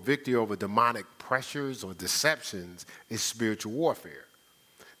remedy for victory over demonic pressures or deceptions is spiritual warfare.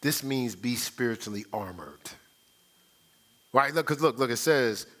 This means be spiritually armored. Right? Look, because look, it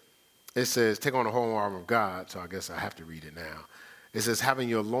says, take on the whole armor of God. So I guess I have to read it now. It says, having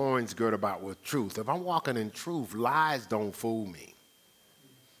your loins girded about with truth. If I'm walking in truth, lies don't fool me.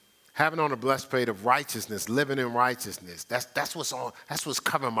 Having on the breastplate of righteousness, living in righteousness. That's what's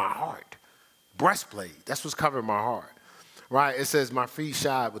covering my heart. Breastplate. That's what's covering my heart. Right? It says, my feet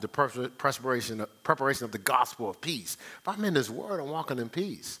shod with the preparation of the gospel of peace. If I'm in his word, I'm walking in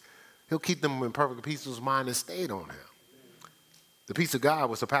peace. He'll keep them in perfect peace whose mind is stayed on him. The peace of God,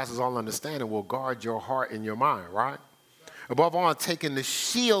 which surpasses all understanding, will guard your heart and your mind, right? Above all, taking the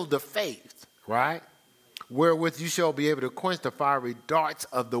shield of faith, right? Wherewith you shall be able to quench the fiery darts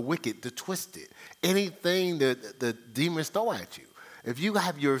of the wicked, the twisted. Anything that the demons throw at you. If you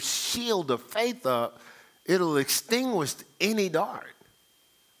have your shield of faith up, it'll extinguish any dart.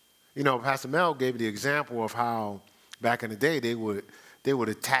 You know, Pastor Mel gave the example of how back in the day they would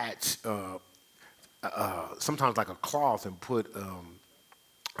attach sometimes like a cloth and put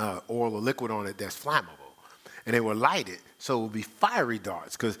oil or liquid on it that's flammable. And they would light it so it would be fiery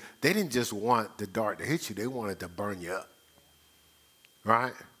darts because they didn't just want the dart to hit you. They wanted to burn you up,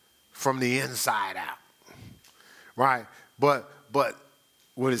 right? From the inside out, right? But what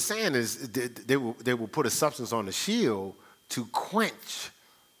it's saying is they will put a substance on the shield to quench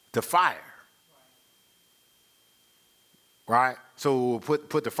the fire, right? So it will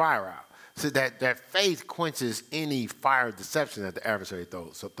put the fire out. So that faith quenches any fire of deception that the adversary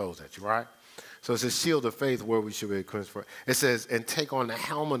throws at you, right? So it's a shield of faith where we should be quenched for. It says, and take on the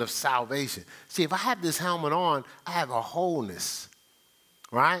helmet of salvation. See, if I have this helmet on, I have a wholeness,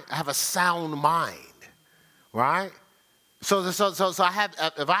 right? I have a sound mind, right? So I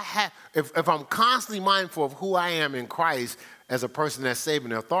have, if I'm constantly mindful of who I am in Christ as a person that's saved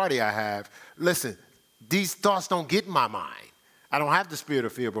and the authority I have, listen, these thoughts don't get in my mind. I don't have the spirit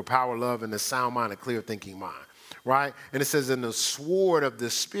of fear, but power, love, and the sound mind, a clear thinking mind, right? And it says, in the sword of the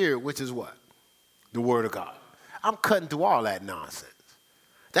Spirit, which is what? The word of God. I'm cutting through all that nonsense.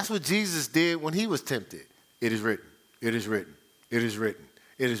 That's what Jesus did when he was tempted. It is written. It is written. It is written.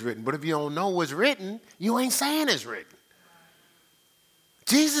 It is written. But if you don't know what's written, you ain't saying it's written.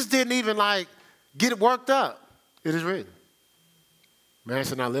 Jesus didn't even get it worked up. It is written. Man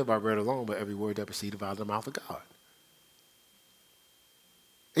shall not live by bread alone, but every word that proceedeth out of the mouth of God.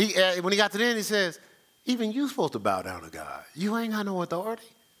 When he got to the end, he says, even you supposed to bow down to God. You ain't got no authority.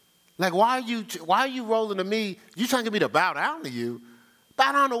 Like, why are you rolling to me? You trying to get me to bow down to you?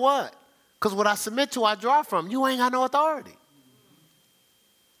 Bow down to what? Because what I submit to, I draw from. You ain't got no authority.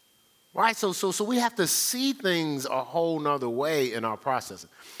 Right? So we have to see things a whole nother way in our processing.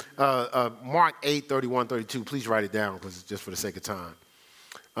 Mark 8, 31, 32, please write it down because it's just for the sake of time.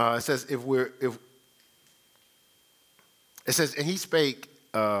 It says, it says, and he spake,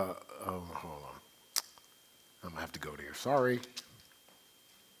 hold on. I'm going to have to go there. Sorry.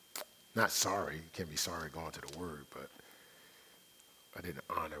 Not sorry. You can't be sorry going to the word, but I didn't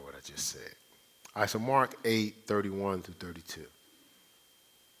honor what I just said. All right, so Mark 8, 31 through 32.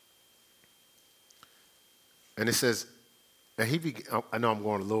 And it says, and I know I'm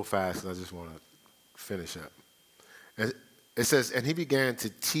going a little fast, and I just want to finish up. And it says, and he began to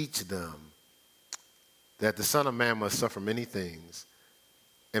teach them that the Son of Man must suffer many things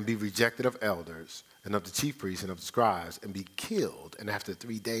and be rejected of elders and of the chief priests and of the scribes, and be killed, and after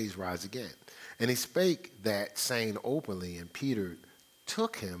 3 days rise again. And he spake that saying openly, and Peter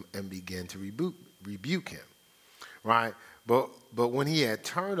took him and began to rebuke him, right? But when he had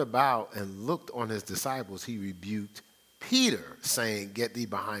turned about and looked on his disciples, he rebuked Peter, saying, get thee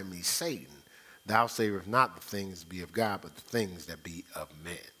behind me, Satan. Thou savest not the things be of God, but the things that be of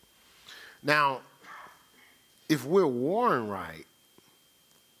men. Now, if we're warned right,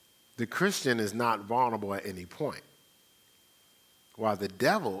 the Christian is not vulnerable at any point, while the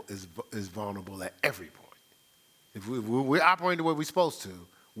devil is vulnerable at every point. If we're operating the way we're supposed to,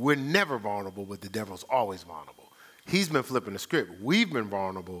 we're never vulnerable, but the devil's always vulnerable. He's been flipping the script. We've been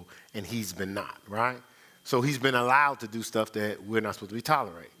vulnerable, and he's been not, right? So he's been allowed to do stuff that we're not supposed to be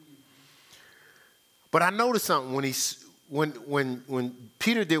tolerating. But I noticed something when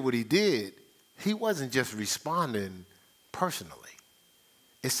Peter did what he did, he wasn't just responding personally.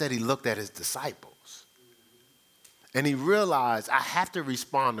 It said he looked at his disciples. And he realized I have to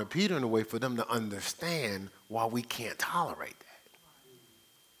respond to Peter in a way for them to understand why we can't tolerate that.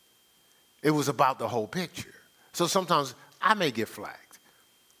 It was about the whole picture. So sometimes I may get flagged.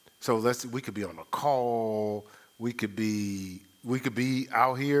 So we could be on a call, we could be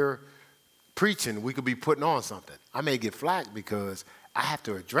out here preaching, we could be putting on something. I may get flagged because I have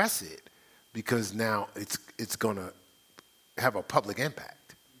to address it because now it's going to have a public impact.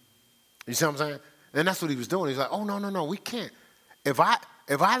 You see what I'm saying? And that's what he was doing. He's like, oh, no, we can't. If I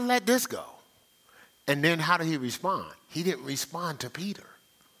let this go, and then how did he respond? He didn't respond to Peter.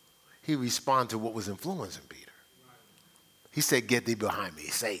 He responded to what was influencing Peter. He said, get thee behind me,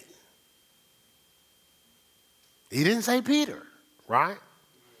 Satan. He didn't say Peter, right?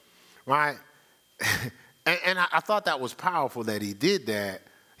 Right? and I thought that was powerful that he did that.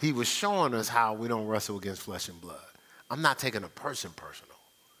 He was showing us how we don't wrestle against flesh and blood. I'm not taking a person personal,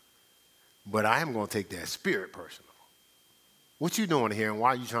 but I am going to take that spirit personal. What you doing here, and why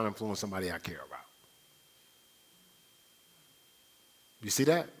are you trying to influence somebody I care about? You see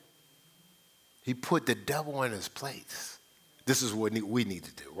that? He put the devil in his place. This is what we need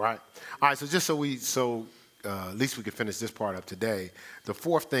to do, right? All right, so just so at least we can finish this part up today. The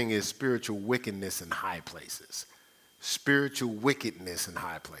fourth thing is spiritual wickedness in high places. Spiritual wickedness in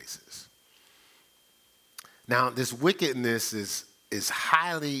high places. Now, this wickedness is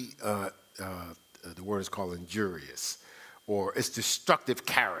highly, the word is called injurious, or it's destructive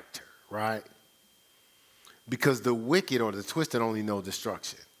character, right? Because the wicked or the twisted only know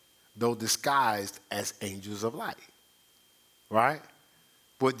destruction, though disguised as angels of light, right?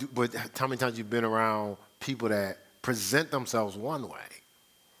 But how many times you've been around people that present themselves one way,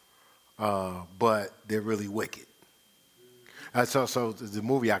 but they're really wicked? So the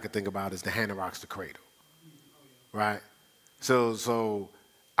movie I could think about is The Hand That Rocks the Cradle, right? So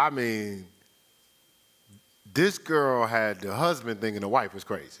I mean, this girl had the husband thinking the wife was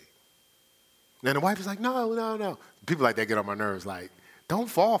crazy. And the wife is like, no. People like that get on my nerves, like, don't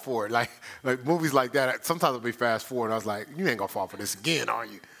fall for it. Like movies like that, sometimes it'll be fast forward. And I was like, you ain't going to fall for this again, are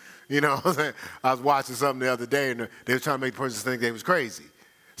you? You know what I'm saying? I was watching something the other day, and they were trying to make the person think they was crazy.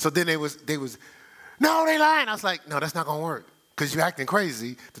 So then they was, no, they lying. I was like, no, that's not going to work, because you're acting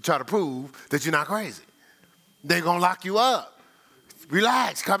crazy to try to prove that you're not crazy. They're going to lock you up.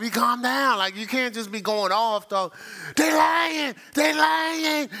 Relax, calm down. Like, you can't just be going off, though. They lying, get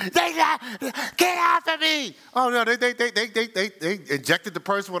off of me. Oh, no, they injected the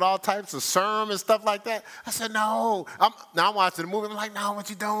person with all types of serum and stuff like that. I said, no. I'm watching the movie. I'm like, no, what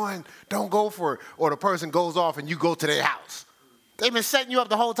you doing? Don't go for it. Or the person goes off and you go to their house. They've been setting you up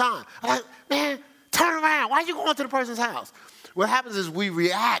the whole time. I'm like, man, turn around. Why are you going to the person's house? What happens is we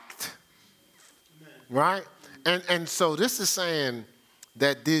react, right? And so this is saying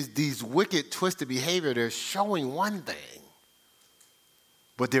that these wicked, twisted behavior, they're showing one thing,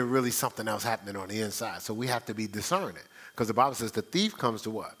 but there's really something else happening on the inside. So we have to be discerning, because the Bible says the thief comes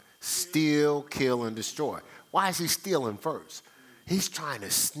to what? Steal, kill, and destroy. Why is he stealing first? He's trying to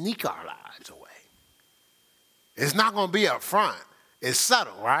sneak our lives away. It's not going to be up front. It's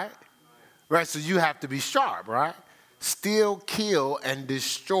subtle, right? Right, so you have to be sharp, right? Steal, kill, and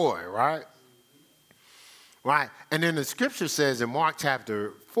destroy, right? Right, and then the scripture says in Mark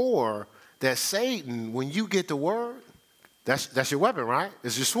chapter 4 that Satan, when you get the word, that's your weapon, right?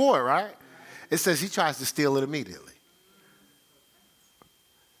 It's your sword, right? It says he tries to steal it immediately.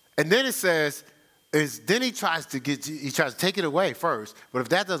 And then it says, then he tries to take it away first, but if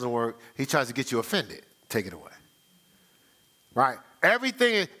that doesn't work, he tries to get you offended, take it away. Right?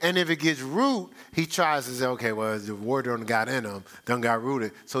 Everything, and if it gets root, he tries to say, okay, well, the word done got in him, done got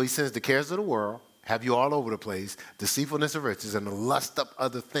rooted. So he sends the cares of the world, have you all over the place, deceitfulness of riches, and the lust of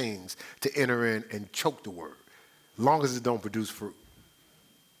other things to enter in and choke the word, as long as it don't produce fruit.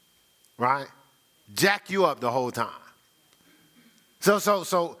 Right? Jack you up the whole time. So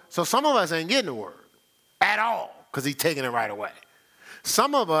some of us ain't getting the word at all, because he's taking it right away.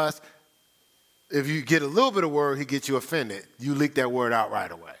 Some of us, if you get a little bit of word, he gets you offended. You leak that word out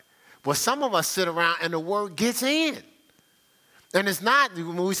right away. But some of us sit around and the word gets in. And it's not,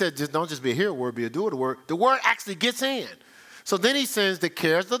 when we said don't just be a hearer word, be a doer of the word actually gets in. So then he sends the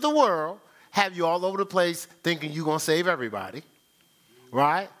cares of the world, have you all over the place thinking you're going to save everybody,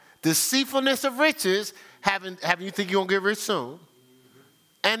 right? Deceitfulness of riches, having you think you're going to get rich soon.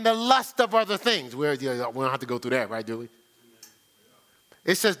 And the lust of other things. We don't have to go through that, right, do we?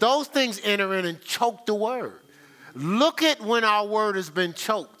 It says those things enter in and choke the word. Look at when our word has been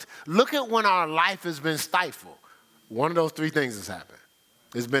choked. Look at when our life has been stifled. One of those three things has happened.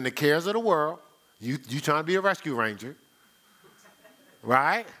 It's been the cares of the world. You trying to be a rescue ranger.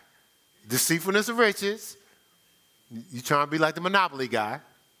 Right? Deceitfulness of riches. You trying to be like the Monopoly guy.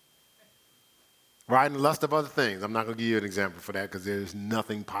 Right? And the lust of other things. I'm not going to give you an example for that, because there's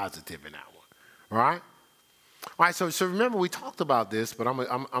nothing positive in that one. Right? All right, so remember we talked about this, but I'm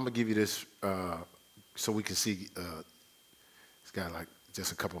going to give you this so we can see. It's got like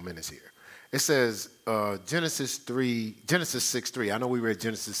just a couple minutes here. It says Genesis 6:3. I know we read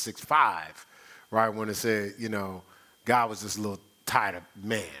Genesis 6:5, right, when it said, God was this little tired of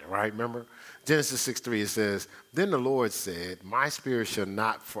man, right? Remember? Genesis 6:3, it says, then the Lord said, my spirit shall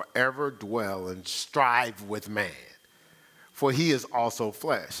not forever dwell and strive with man, for he is also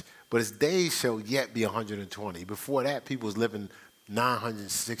flesh. But his days shall yet be 120. Before that, people was living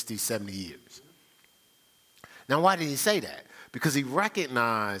 960, 70 years. Now, why did he say that? Because he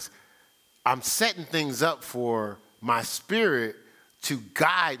recognized I'm setting things up for my spirit to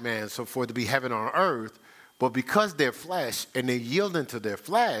guide man, so for it to be heaven on earth. But because they're flesh and they're yielding to their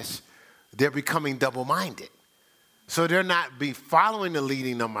flesh, they're becoming double-minded. So they're not following the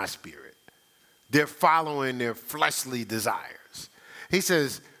leading of my spirit. They're following their fleshly desires. He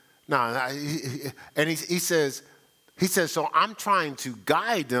says, he says, so I'm trying to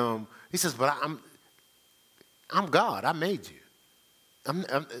guide them. He says, but I'm God. I made you. I'm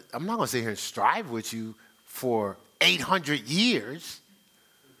not going to sit here and strive with you for 800 years.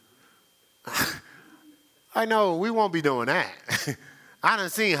 I know we won't be doing that. I done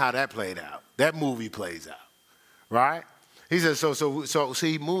seen how that played out. That movie plays out, right? He says, so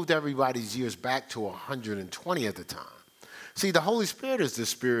he moved everybody's years back to 120 at the time. See, the Holy Spirit is the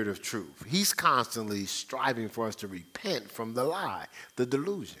spirit of truth. He's constantly striving for us to repent from the lie, the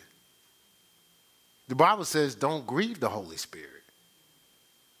delusion. The Bible says, don't grieve the Holy Spirit.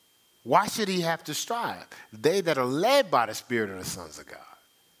 Why should he have to strive? They that are led by the Spirit are the sons of God.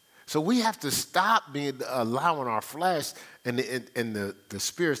 So we have to stop allowing our flesh and the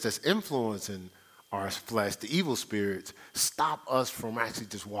spirits that's influencing our flesh, the evil spirits, stop us from actually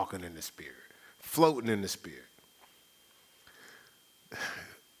just walking in the Spirit, floating in the Spirit.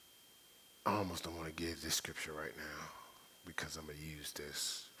 I almost don't want to give this scripture right now because I'm going to use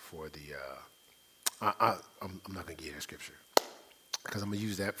this for the, I'm not going to give that scripture because I'm going to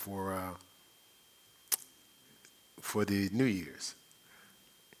use that for the New Year's.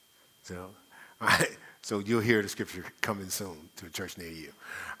 So, all right, so you'll hear the scripture coming soon to a church near you.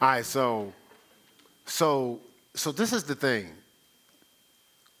 All right, so this is the thing.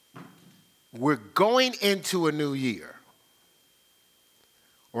 We're going into a new year,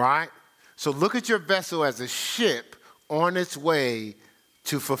 right? So look at your vessel as a ship on its way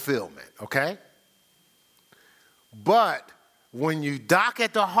to fulfillment, okay? But when you dock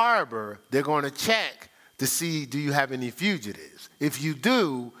at the harbor, they're going to check to see, do you have any fugitives? If you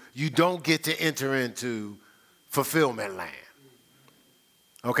do, you don't get to enter into fulfillment land.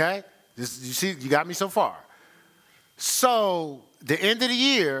 Okay? You see, you got me so far. So, the end of the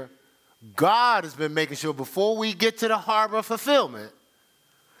year, God has been making sure before we get to the harbor of fulfillment,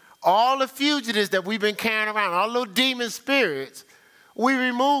 all the fugitives that we've been carrying around, all little demon spirits, we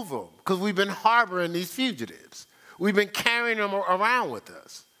remove them because we've been harboring these fugitives. We've been carrying them around with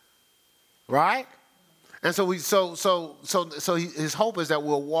us. Right? And so his hope is that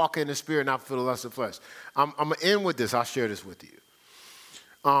we'll walk in the Spirit, not fulfill the lust of the flesh. I'm going to end with this. I'll share this with you.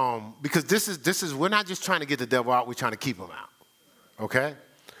 Because this is we're not just trying to get the devil out, we're trying to keep him out. Okay?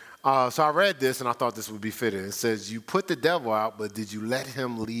 So I read this and I thought this would be fitting. It says, you put the devil out, but did you let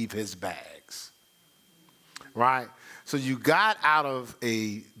him leave his bags? Right? So you got out of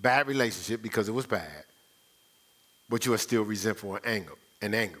a bad relationship because it was bad, but you are still resentful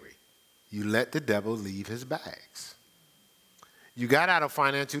and angry. You let the devil leave his bags. You got out of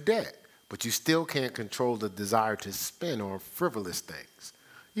financial debt, but you still can't control the desire to spend on frivolous things.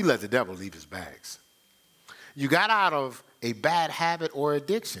 You let the devil leave his bags. You got out of a bad habit or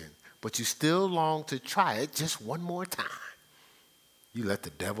addiction, but you still long to try it just one more time. You let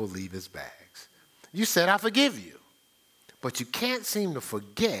the devil leave his bags. You said, I forgive you, but you can't seem to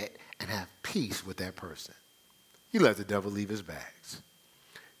forget and have peace with that person. You let the devil leave his bags.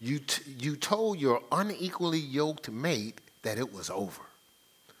 You told your unequally yoked mate that it was over,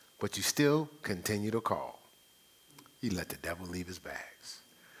 but you still continue to call. You let the devil leave his bags.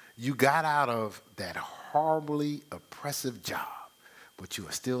 You got out of that horribly oppressive job, but you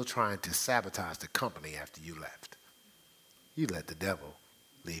are still trying to sabotage the company after you left. You let the devil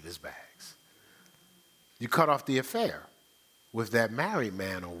leave his bags. You cut off the affair with that married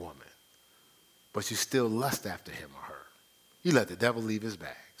man or woman, but you still lust after him or her. You let the devil leave his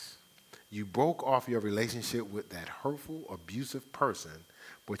bags. You broke off your relationship with that hurtful, abusive person,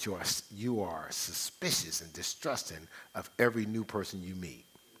 but you are suspicious and distrusting of every new person you meet.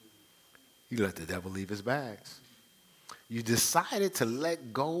 You let the devil leave his bags. You decided to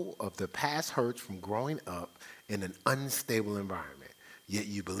let go of the past hurts from growing up in an unstable environment, yet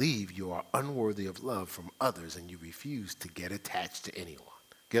you believe you are unworthy of love from others and you refuse to get attached to anyone.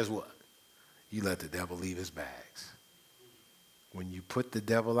 Guess what? You let the devil leave his bags. When you put the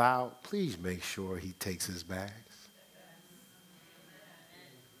devil out, please make sure he takes his bags.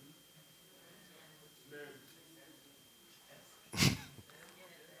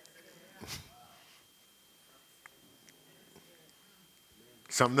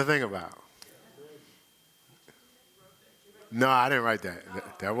 Something to think about. No, I didn't write that.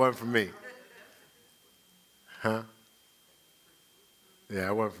 That wasn't for me. Huh? Yeah,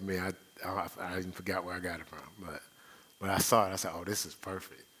 that wasn't for me. I even forgot where I got it from. But I saw it. I said, oh, this is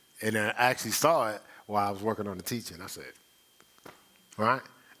perfect. And I actually saw it while I was working on the teaching. I said, right?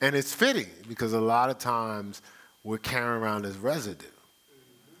 And it's fitting because a lot of times we're carrying around this residue.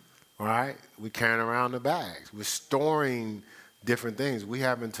 Right? We're carrying around the bags. We're storing different things. We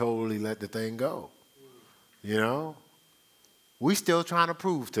haven't totally let the thing go. You know? We still trying to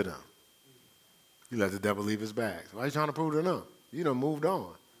prove to them. You let the devil leave his bags. Why are you trying to prove to them? You done moved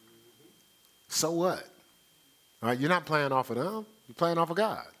on. So what? All right? You're not playing off of them. You're playing off of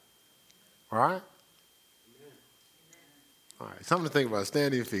God. All right? All right. Something to think about.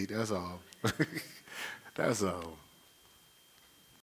 Stand on your feet. That's all. That's all.